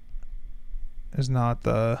is not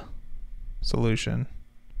the solution.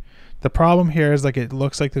 The problem here is like it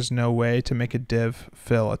looks like there's no way to make a div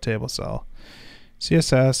fill a table cell.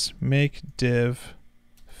 CSS make div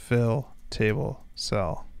fill table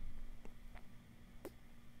cell.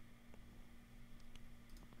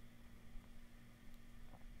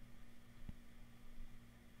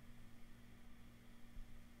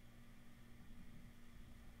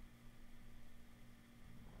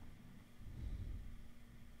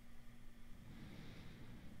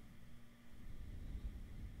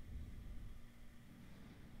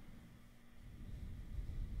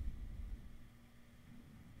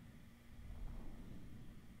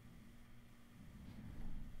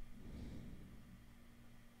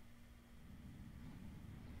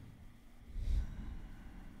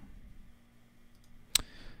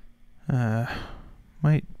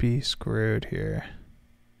 Might be screwed here.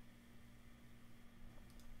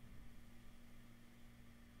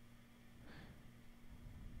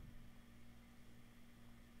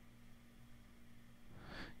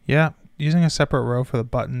 Yeah, using a separate row for the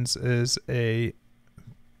buttons is a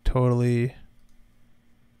totally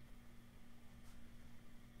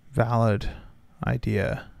valid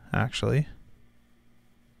idea, actually.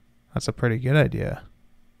 That's a pretty good idea.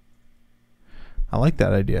 I like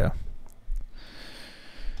that idea.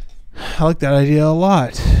 I like that idea a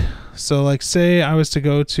lot. So like say I was to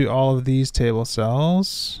go to all of these table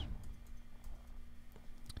cells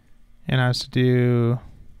and I was to do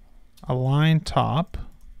align top.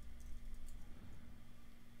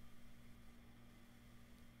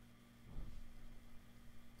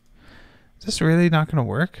 Is this really not going to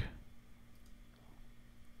work?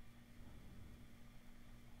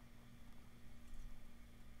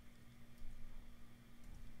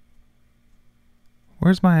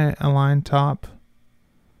 Where's my align top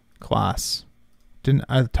class?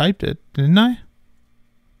 I typed it, didn't I?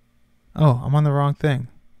 Oh, I'm on the wrong thing.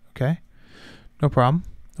 Okay. No problem.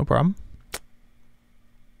 No problem.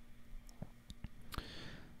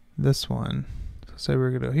 This one. So say we're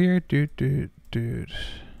gonna go here. Dude.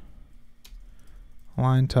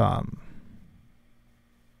 Align top.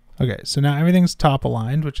 Okay, so now everything's top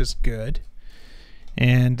aligned, which is good.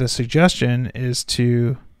 And the suggestion is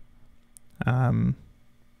to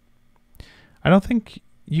I don't think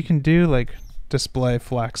you can do like display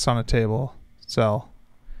flex on a table cell.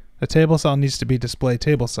 The table cell needs to be display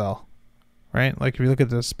table cell, right? Like if you look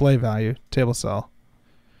at the display value, table cell.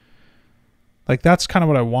 Like that's kind of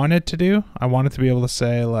what I wanted to do. I wanted to be able to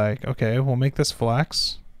say like, okay, we'll make this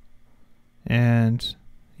flex and,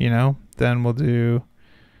 you know, then we'll do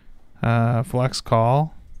flex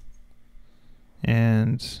call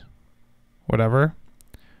and whatever.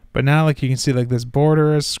 But now like you can see like this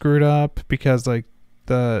border is screwed up because like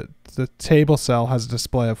the table cell has a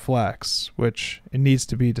display of flex, which it needs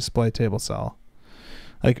to be display table cell.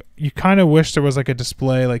 Like you kind of wish there was like a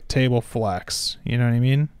display like table flex, you know what I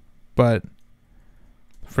mean? But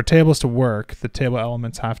for tables to work, the table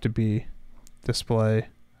elements have to be display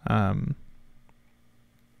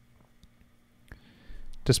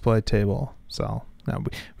display table cell. Now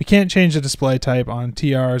we can't change the display type on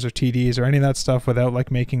TRs or TDs or any of that stuff without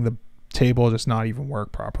like making the table just not even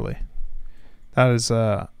work properly. That is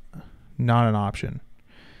not an option.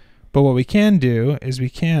 But what we can do is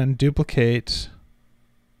we can duplicate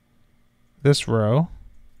this row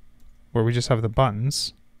where we just have the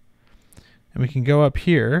buttons, and we can go up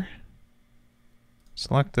here,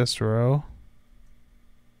 select this row,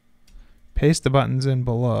 paste the buttons in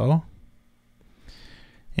below.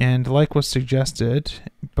 And like was suggested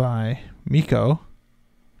by Miko,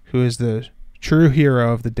 who is the true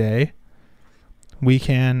hero of the day, we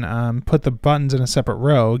can put the buttons in a separate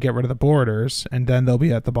row, get rid of the borders, and then they'll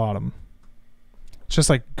be at the bottom. It's just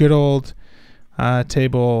like good old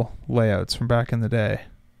table layouts from back in the day.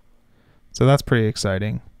 So that's pretty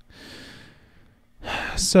exciting.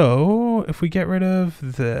 So if we get rid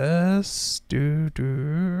of this,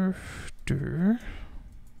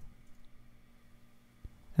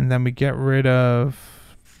 and then we get rid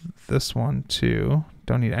of this one too.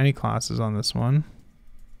 Don't need any classes on this one.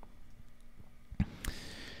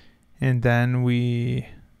 And then we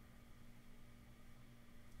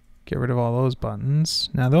get rid of all those buttons.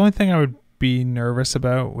 Now the only thing I would be nervous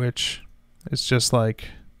about, which is just like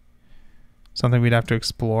something we'd have to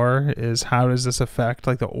explore, is how does this affect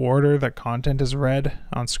like the order that content is read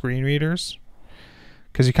on screen readers?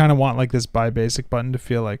 Because you kind of want like this buy basic button to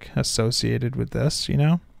feel like associated with this, you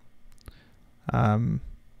know?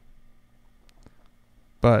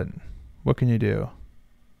 But what can you do?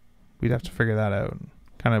 We'd have to figure that out.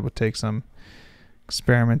 Kind of would take some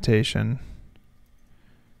experimentation.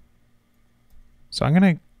 So I'm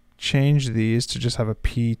going to change these to just have a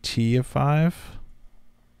PT of 5.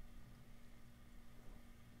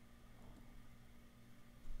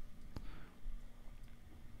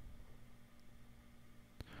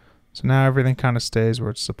 So now everything kind of stays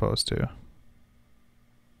where it's supposed to.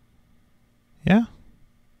 Yeah.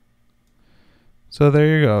 So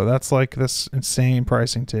there you go. That's like this insane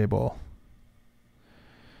pricing table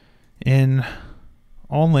in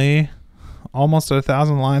only almost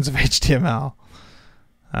 1,000 lines of HTML.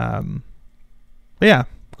 But yeah,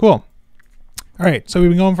 cool. All right, so we've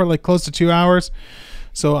been going for like close to 2 hours.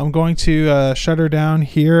 So I'm going to shut her down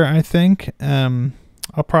here, I think. I'll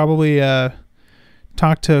probably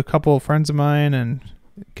talk to a couple of friends of mine and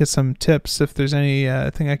get some tips if there's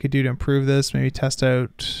anything I could do to improve this. Maybe test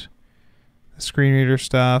out the screen reader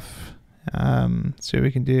stuff. See what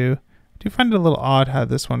we can do. I do find it a little odd how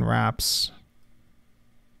this one wraps,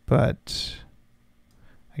 but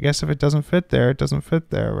I guess if it doesn't fit there, it doesn't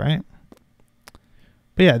fit there, right?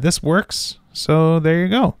 But yeah, this works. So there you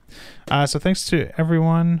go. So thanks to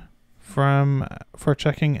everyone for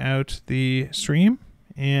checking out the stream,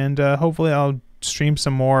 and hopefully I'll stream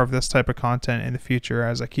some more of this type of content in the future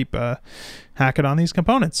as I keep hacking on these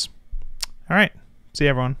components. All right. See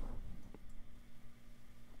you, everyone.